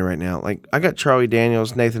killing me right now. Like I got Charlie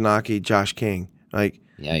Daniels, Nathan Ake, Josh King. Like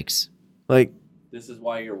Yikes. This is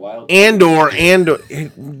why you're wild. Andor.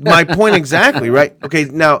 My point exactly, right? Okay,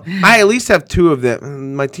 now I at least have 2 of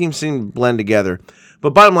them. My team seem to blend together. But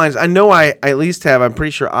bottom line is, I know I at least have. I'm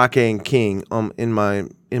pretty sure Ake and King in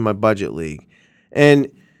my budget league,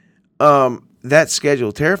 and that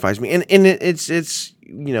schedule terrifies me. And it's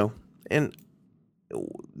and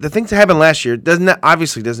the things that happened last year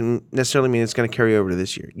doesn't necessarily mean it's going to carry over to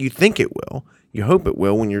this year. You think it will. You hope it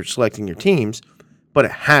will when you're selecting your teams, but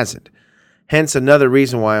it hasn't. Hence another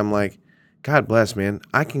reason why I'm like, God bless, man.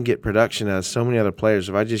 I can get production out of so many other players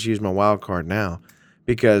if I just use my wild card now.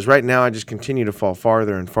 Because right now I just continue to fall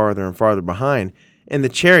farther and farther and farther behind. And the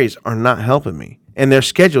Cherries are not helping me. And their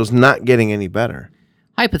schedule's not getting any better.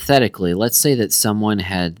 Hypothetically, let's say that someone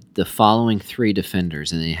had the following 3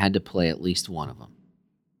 defenders and they had to play at least one of them.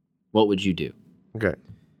 What would you do? Okay.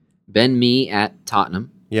 Ben Mee at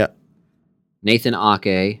Tottenham. Yeah. Nathan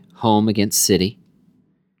Ake home against City.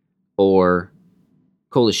 Or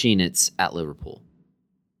Kolasinac at Liverpool.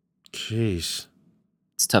 Jeez.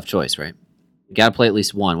 It's a tough choice, right? You got to play at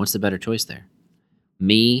least one. What's the better choice there?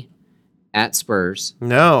 Me at Spurs.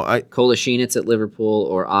 No, Kolasinac at Liverpool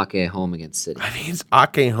or Ake home against City. I mean, it's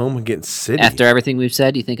Ake home against City. After everything we've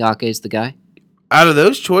said, do you think Ake's the guy? Out of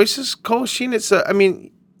those choices, Kolasinac, I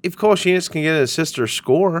mean, if Kolasinac can get an assist or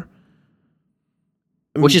score.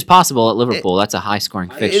 Which is possible at Liverpool. That's a high-scoring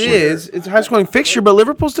fixture. It is. It's a high-scoring fixture, but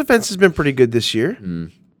Liverpool's defense has been pretty good this year. I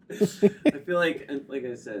feel like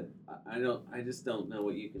I said, I just don't know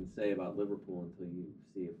what you can say about Liverpool until you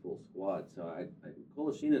see a full squad. So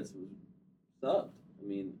Kolasinac was subbed. I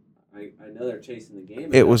mean, I know they're chasing the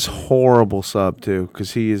game. It was horrible sub too,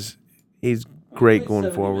 because he's great going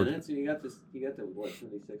 70 forward. Minutes, and you got to what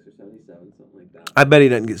 76 or 77, something like that. I bet he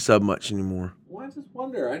doesn't get sub much anymore. Well, I just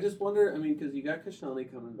wonder. I mean, because you got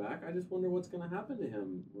Koscielny coming back. I just wonder what's going to happen to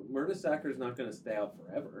him. Mertesacker's not going to stay out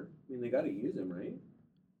forever. I mean, they got to use him, right?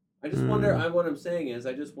 I just wonder. What I'm saying is,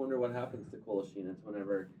 I just wonder what happens to Kolasinac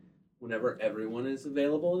whenever everyone is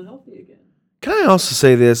available and healthy again. Can I also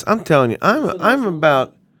say this? I'm telling you, I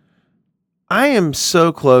am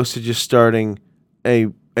so close to just starting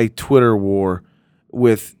a Twitter war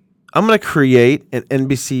with. I'm going to create an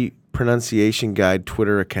NBC pronunciation guide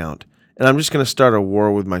Twitter account, and I'm just going to start a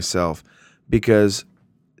war with myself because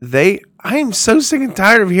I am so sick and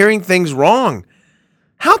tired of hearing things wrong.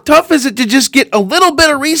 How tough is it to just get a little bit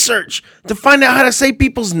of research to find out how to say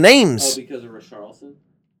people's names? Oh, because of Richarlison?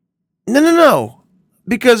 No.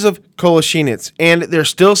 Because of Kolasinac. And they're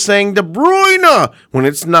still saying De Bruyne when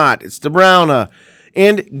it's not. It's De Bruyne.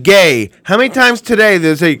 And Gay. How many times today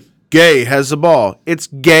they say Gay has the ball? It's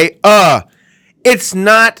Gay. It's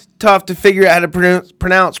not tough to figure out how to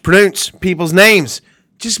pronounce people's names.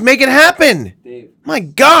 Just make it happen. Dave, My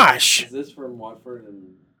gosh. is this from Watford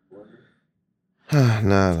and London?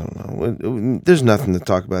 No, I don't know. There's nothing to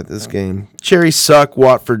talk about this game. Cherries suck.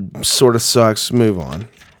 Watford sort of sucks. Move on.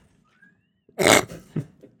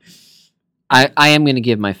 I am going to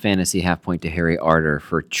give my fantasy half point to Harry Arter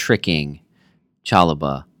for tricking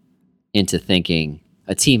Chalobah into thinking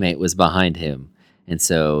a teammate was behind him. And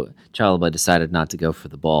so Chalobah decided not to go for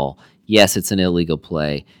the ball. Yes, it's an illegal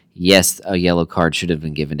play. Yes, a yellow card should have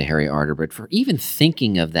been given to Harry Arter. But for even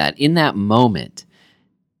thinking of that in that moment,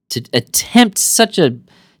 to attempt such a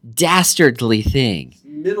dastardly thing.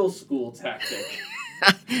 Middle school tactic.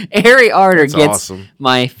 Harry Arter That's gets awesome.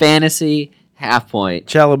 my fantasy half point.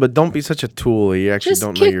 Chalobah, don't be such a tool. You actually Just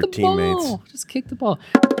don't know kick your the teammates. ball. Just kick the ball.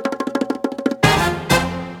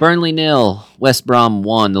 Burnley 0, West Brom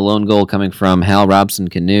 1. The lone goal coming from Hal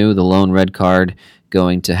Robson-Kanu. The lone red card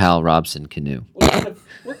going to Hal Robson-Kanu.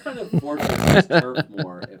 What kind of fortune is Turf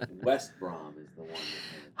more if West Brom is the one?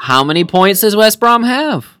 How many points does West Brom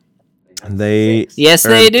have? They Yes, are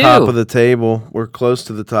they do. top of the table. We're close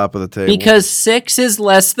to the top of the table. Because 6 is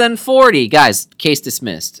less than 40. Guys, case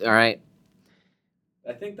dismissed. All right.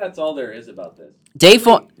 I think that's all there is about this. Dave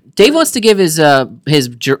wants to give his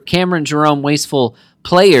Cameron Jerome Wasteful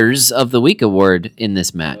Players of the Week award in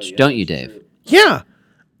this match, Oh, yeah, don't you, that's Dave? true. Yeah.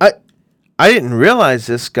 I didn't realize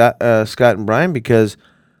this, Scott and Brian, because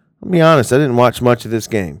I'll be honest, I didn't watch much of this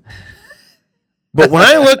game. But when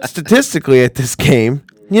I looked statistically at this game,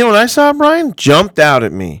 you know what I saw, Brian? Jumped out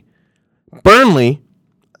at me. Burnley,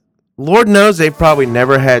 Lord knows they've probably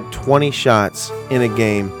never had 20 shots in a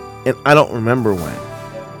game, and I don't remember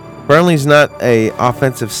when. Burnley's not a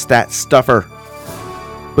offensive stat stuffer.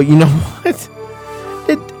 But you know what?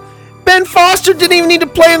 Ben Foster didn't even need to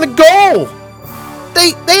play in the goal.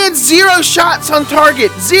 They had 0 shots on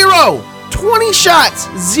target. 0. 20 shots.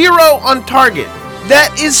 0 on target.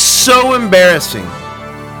 That is so embarrassing.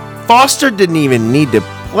 Foster didn't even need to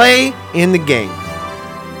play in the game.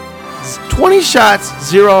 20 shots,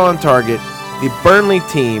 0 on target. The Burnley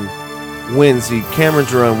team wins the Cameron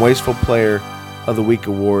Jerome Wasteful Player of the Week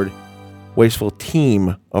award, Wasteful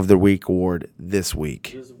Team of the Week award this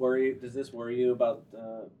week. Does this worry you about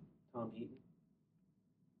Tom Heaton?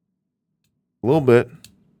 A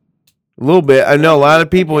little bit. I know a lot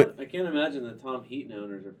of people. I can't imagine the Tom Heaton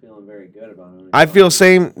owners are feeling very good about him. I feel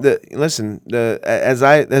same. Listen, as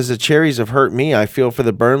the cherries have hurt me, I feel for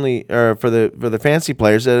the Burnley or for the fancy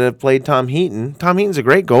players that have played Tom Heaton. Tom Heaton's a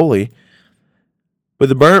great goalie, but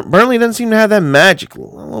the Burnley doesn't seem to have that magic. A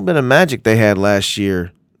little bit of magic they had last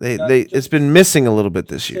year. It's been missing a little bit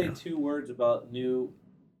this year. Say 2 words about new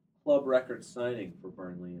club record signing for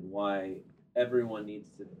Burnley and why everyone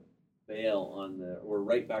needs to bail on we're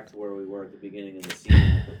right back to where we were at the beginning of the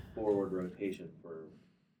season with the forward rotation for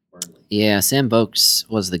Burnley. Yeah, Sam Vokes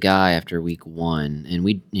was the guy after week 1, and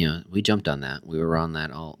we jumped on that. We were on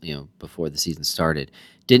that all before the season started.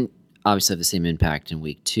 Didn't obviously have the same impact in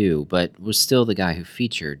week 2, but was still the guy who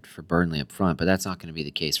featured for Burnley up front. But that's not going to be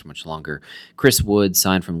the case for much longer. Chris Wood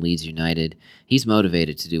signed from Leeds United. He's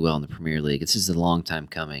motivated to do well in the Premier League. This is a long time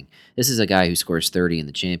coming. This is a guy who scores 30 in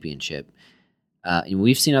the Championship. And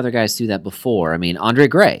we've seen other guys do that before. I mean, Andre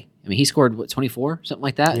Gray. I mean, he scored, 24? Something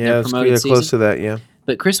like that? Yeah, it's close to that, yeah.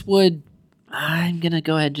 But Chris Wood, I'm going to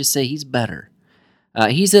go ahead and just say he's better.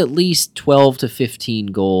 He's at least 12 to 15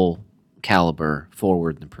 goal caliber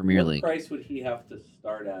forward in the Premier League. What price would he have to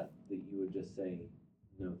start at that you would just say,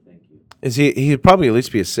 no, thank you? He'd probably at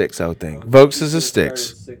least be a 6, I would think. Vokes is a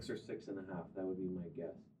 6. 6 or 6.5. That would be my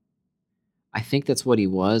guess. I think that's what he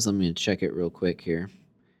was. Let me check it real quick here.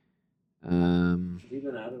 Has he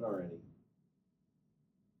been added already?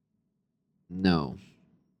 No,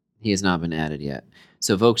 he has not been added yet.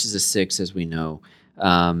 So Vokes is a 6, as we know.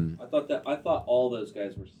 I thought all those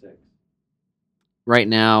guys were 6. Right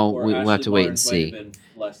now, Or we'll have to wait and Barnes see. might have been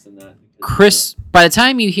less than that. By the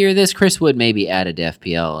time you hear this, Chris Wood may be added to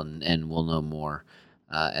FPL, and we'll know more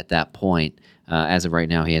at that point. As of right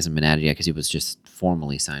now, he hasn't been added yet because he was just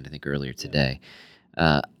formally signed, I think, earlier today.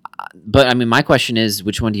 But, I mean, my question is,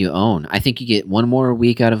 which one do you own? I think you get one more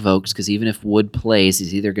week out of Vokes because even if Wood plays,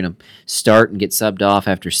 he's either going to start and get subbed off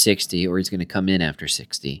after 60 or he's going to come in after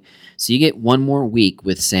 60. So you get one more week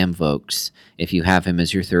with Sam Vokes if you have him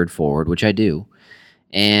as your third forward, which I do.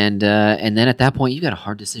 And then at that point, you got a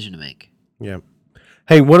hard decision to make. Yeah.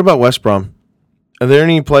 Hey, what about West Brom? Are there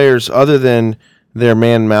any players other than their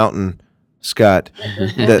man Mountain, Scott,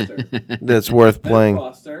 that's worth playing?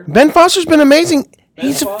 Ben Foster's been amazing.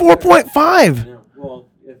 He's a 4.5. Yeah. Well,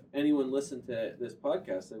 if anyone listened to this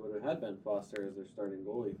podcast, they would have had Ben Foster as their starting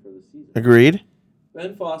goalie for the season. Agreed.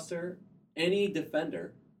 Ben Foster, any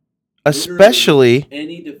defender. Especially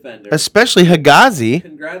Higazi.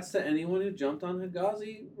 Congrats to anyone who jumped on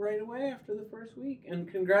Higazi right away after the first week, and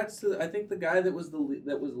congrats to I think the guy that was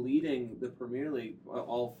leading the Premier League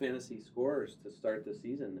all fantasy scorers to start the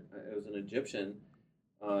season. It was an Egyptian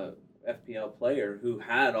FPL player who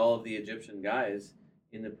had all of the Egyptian guys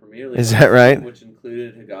in the Premier League. Is that right? Which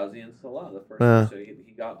included Higazi and Salah the first week, so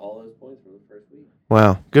he got all those points from the first week.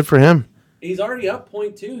 Wow, good for him. He's already up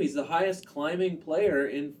 0.2. He's the highest climbing player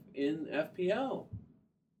in FPL.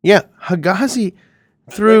 Yeah, Higazi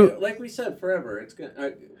threw like we said forever. It's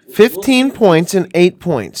gonna 15 points and 8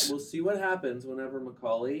 points. We'll see what happens whenever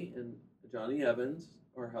Macaulay and Johnny Evans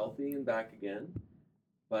are healthy and back again.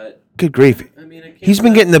 But good grief, I mean, he's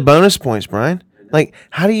been getting the bonus points, Brian. Like,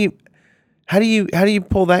 how do you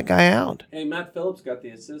pull that guy out? Hey, Matt Phillips got the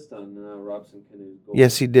assist on Robson Canute's goal.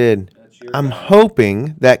 Yes, he did. I'm guy.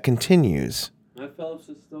 hoping that continues. Matt Phillips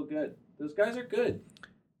is still good. Those guys are good,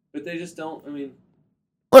 but they just don't. I mean,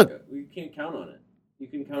 look, you can't count on it. You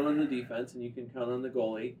can count on the defense, and you can count on the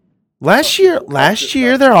goalie. Last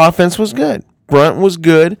year, their offense was good. Brunt was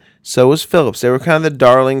good. So was Phillips. They were kind of the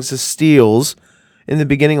darlings of steals in the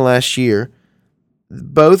beginning of last year.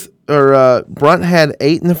 Brunt had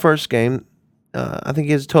 8 in the first game. I think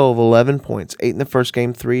he has a total of 11 points. 8 in the first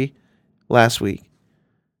game, 3 last week.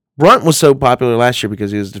 Brunt was so popular last year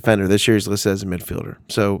because he was a defender. This year he's listed as a midfielder.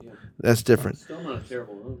 So that's different. Still not a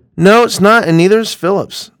terrible move. No, it's not, and neither is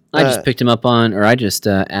Phillips. I just picked him up I just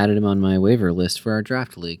added him on my waiver list for our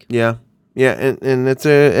draft league. Yeah, and it's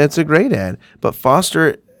a great ad. But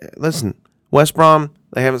Foster, listen, West Brom,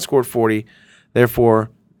 they haven't scored 40,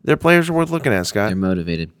 therefore their players are worth looking at. Scott, They're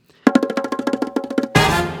motivated.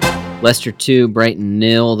 Leicester 2, Brighton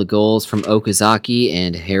 0. The goals from Okazaki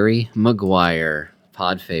and Harry Maguire,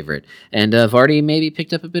 pod favorite. And Vardy maybe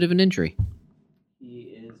picked up a bit of an injury. He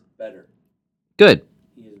is better. Good.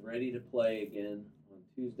 He is ready to play again. On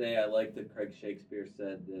Tuesday, I like that Craig Shakespeare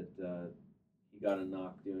said that he got a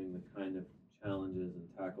knock doing the kind of challenges and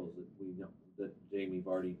tackles that we know that Jamie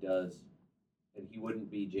Vardy does, and he wouldn't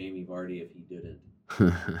be Jamie Vardy if he didn't.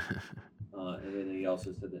 And then he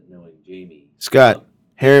also said that knowing Jamie, Scott,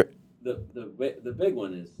 Harry, the big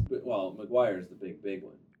one is Maguire's the big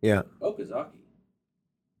one. yeah, Okazaki.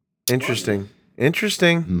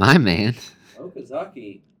 interesting. My man.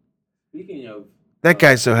 Okazaki. Speaking of That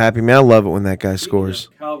guy's so happy, man. I love it when that guy scores.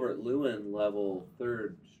 Calvert-Lewin level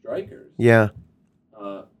third strikers. Yeah,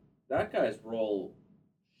 That guy's role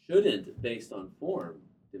shouldn't, based on form,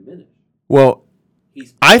 diminish. well,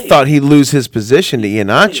 He's I playing- thought he'd lose his position to he's playing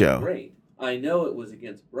Iheanacho. Great. I know it was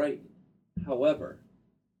against Brighton. However,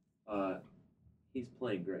 he's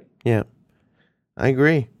playing great. Yeah, I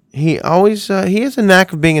agree. He always he has a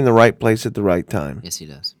knack of being in the right place at the right time. Yes, he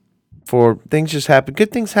does. For things just happen.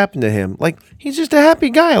 Good things happen to him. Like he's just a happy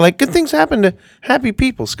guy. Like good things happen to happy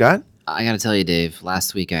people. Scott, I got to tell you, Dave,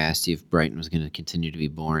 last week I asked you if Brighton was going to continue to be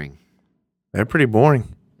boring. they're pretty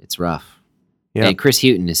boring. It's rough. Yeah. And Chris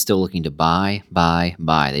Hughton is still looking to buy.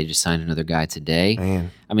 They just signed another guy today. Man,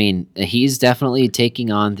 I mean, he's definitely taking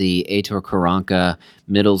on the Aitor Karanka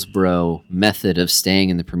Middlesbrough method of staying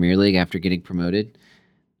in the Premier League after getting promoted,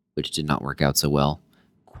 which did not work out so well.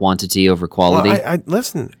 Quantity over quality. well, I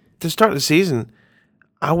listen to start the season.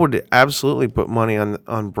 I would absolutely put money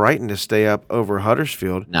on Brighton to stay up over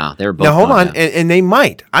Huddersfield. No, they're both Now hold going on, down. and they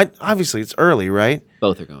might. Obviously it's early, right?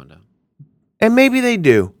 Both are going down. And maybe they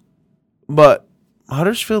do, but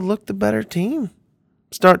Huddersfield looked the better team.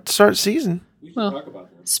 Start season. We should Well, talk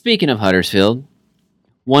about that. Speaking of Huddersfield,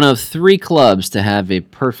 one of 3 clubs to have a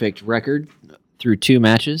perfect record through 2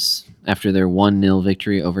 matches after their 1-0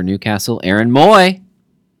 victory over Newcastle. Aaron Moy.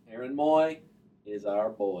 Aaron Moy is our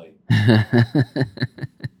boy.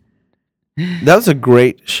 That was a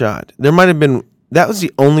great shot. There might have been. That was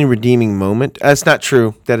the only redeeming moment. That's not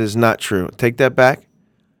true. That is not true. Take that back.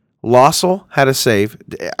 Lossell had a save.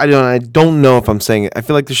 I don't know if I'm saying it. I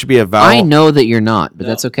feel like there should be a vowel. I know that you're not, but No.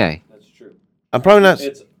 that's okay. That's true. I'm probably not.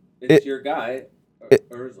 It's your guy,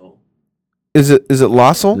 Ozil. Is it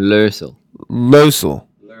Lossell? Lursel.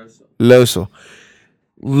 Losel.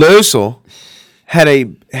 Losel had a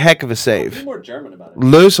heck of a Be save. more German about it.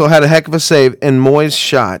 Losel had a heck of a save, and Moy's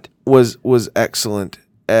shot was excellent.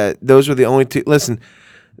 Those were the only 2. Listen,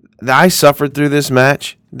 I suffered through this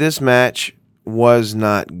match. This match was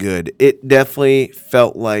not good. It definitely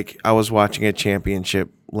felt like I was watching a championship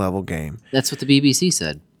level game. That's what the BBC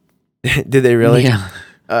said. Did they really? Yeah.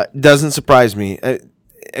 Doesn't surprise me.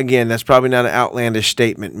 Again, that's probably not an outlandish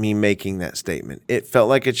statement, me making that statement. It felt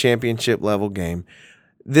like a championship level game.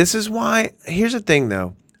 This is why. Here's the thing,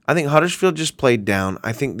 though. I think Huddersfield just played down.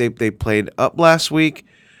 I think they played up last week.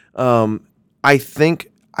 I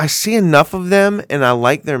think I see enough of them, and I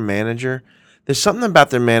like their manager. There's something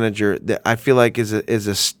about their manager that I feel like is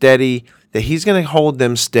a steady, that he's going to hold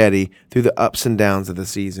them steady through the ups and downs of the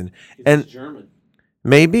season. And He's German.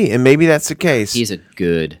 maybe that's the case. He's a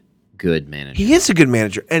good manager. He is a good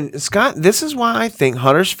manager. And Scott, this is why I think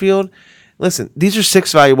Huddersfield, listen, these are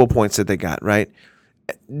 6 valuable points that they got, right?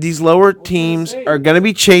 These lower teams are going to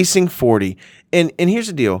be chasing 40. And here's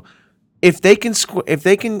the deal. If they can,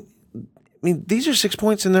 I mean, these are 6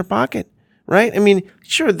 points in their pocket, right? I mean,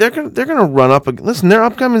 sure, they're gonna run up. Listen, their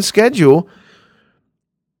upcoming schedule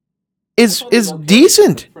is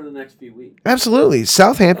decent. For the next few weeks. Absolutely.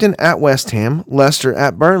 Southampton at West Ham, Leicester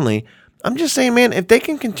at Burnley. I'm just saying, man, if they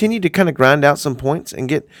can continue to kind of grind out some points and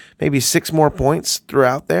get maybe 6 more points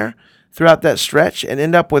throughout that stretch and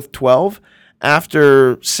end up with 12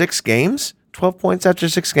 after 6 games, 12 points after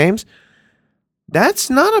 6 games, that's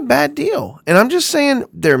not a bad deal. And I'm just saying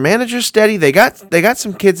their manager's steady. They got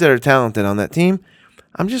some kids that are talented on that team.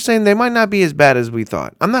 I'm just saying they might not be as bad as we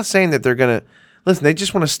thought. I'm not saying that they're going to – listen, they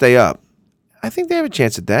just want to stay up. I think they have a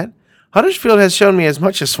chance at that. Huddersfield has shown me as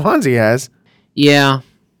much as Swansea has. Yeah,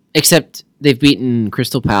 except they've beaten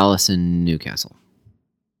Crystal Palace and Newcastle.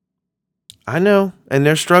 I know, and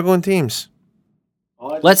they're struggling teams.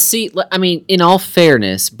 Let's see. I mean, in all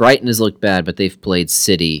fairness, Brighton has looked bad, but they've played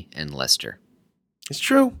City and Leicester. It's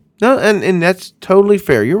true. No, and that's totally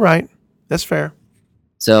fair. You're right. That's fair.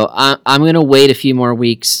 So I'm going to wait a few more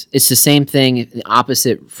weeks. It's the same thing,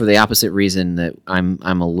 for the opposite reason that I'm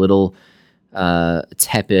a little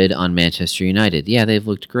tepid on Manchester United. Yeah, they've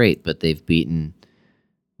looked great, but they've beaten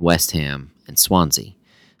West Ham and Swansea.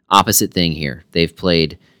 Opposite thing here. They've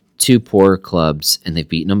played two poor clubs, and they've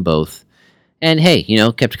beaten them both. And hey,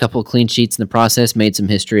 kept a couple of clean sheets in the process, made some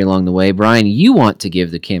history along the way. Brian, you want to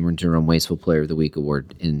give the Cameron Jerome Wasteful Player of the Week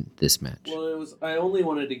award in this match. Well, I only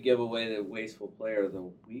wanted to give away the Wasteful Player of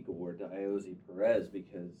the Week award to Iosi Perez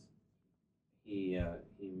because he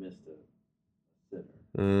missed a sitter.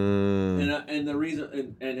 And the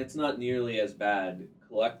reason, and it's not nearly as bad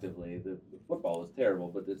collectively. The football was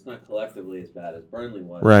terrible, but it's not collectively as bad as Burnley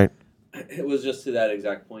was. Right. It was just to that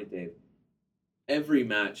exact point, Dave. Every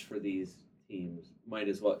match for these teams might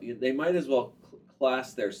as well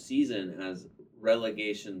class their season as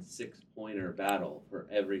relegation 6-pointer battle for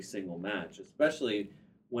every single match, especially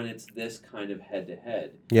when it's this kind of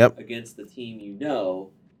head-to-head against the team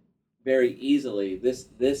very easily. This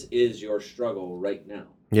is your struggle right now.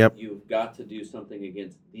 Yep. You've got to do something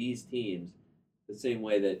against these teams the same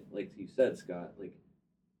way that, like you said, Scott, like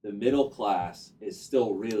the middle class is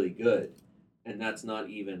still really good, and that's not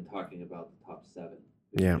even talking about the top 7.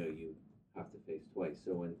 Yeah. You have to face twice.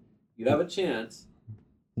 So when you have a chance,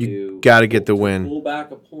 you got to get the win. Pull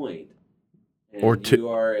back a point, and or you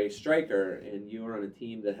are a striker, and you are on a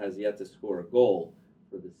team that has yet to score a goal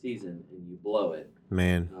for the season, and you blow it.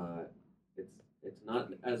 Man, it's not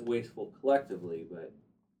as wasteful collectively, but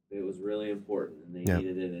it was really important, and they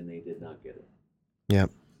needed it, and they did not get it. Yep.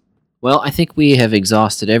 Well, I think we have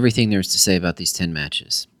exhausted everything there's to say about these 10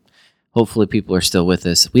 matches. Hopefully people are still with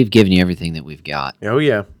us. We've given you everything that we've got. Oh,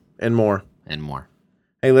 yeah. And more. And more.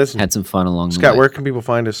 Hey, listen. Had some fun along the way. Scott, where can people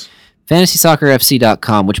find us?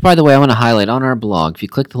 FantasySoccerFC.com, which, by the way, I want to highlight on our blog. If you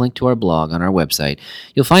click the link to our blog on our website,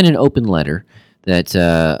 you'll find an open letter that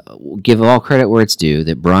will give all credit where it's due,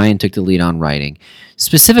 that Brian took the lead on writing,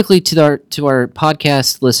 specifically to our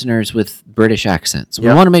podcast listeners with British accents. We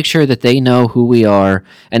want to make sure that they know who we are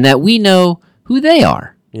and that we know who they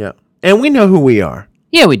are. Yeah. And we know who we are.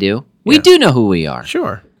 Yeah, we do. We do know who we are.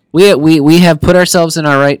 Sure. We have put ourselves in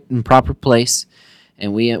our right and proper place,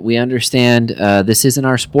 and we understand this isn't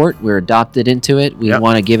our sport. We're adopted into it. We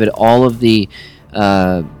want to give it all the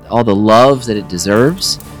love that it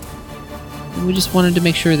deserves. And we just wanted to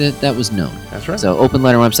make sure that was known. That's right. So open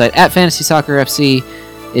letter website at Fantasy Soccer FC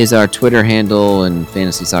is our Twitter handle, and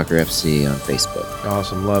Fantasy Soccer FC on Facebook.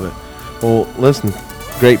 Awesome. Love it. Well, listen,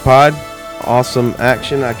 great pod. Awesome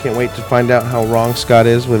action. I can't wait to find out how wrong Scott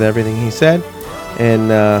is with everything he said. And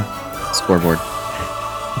scoreboard.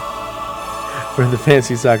 For the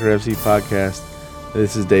Fantasy Soccer FC podcast,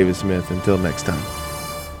 this is David Smith. Until next time.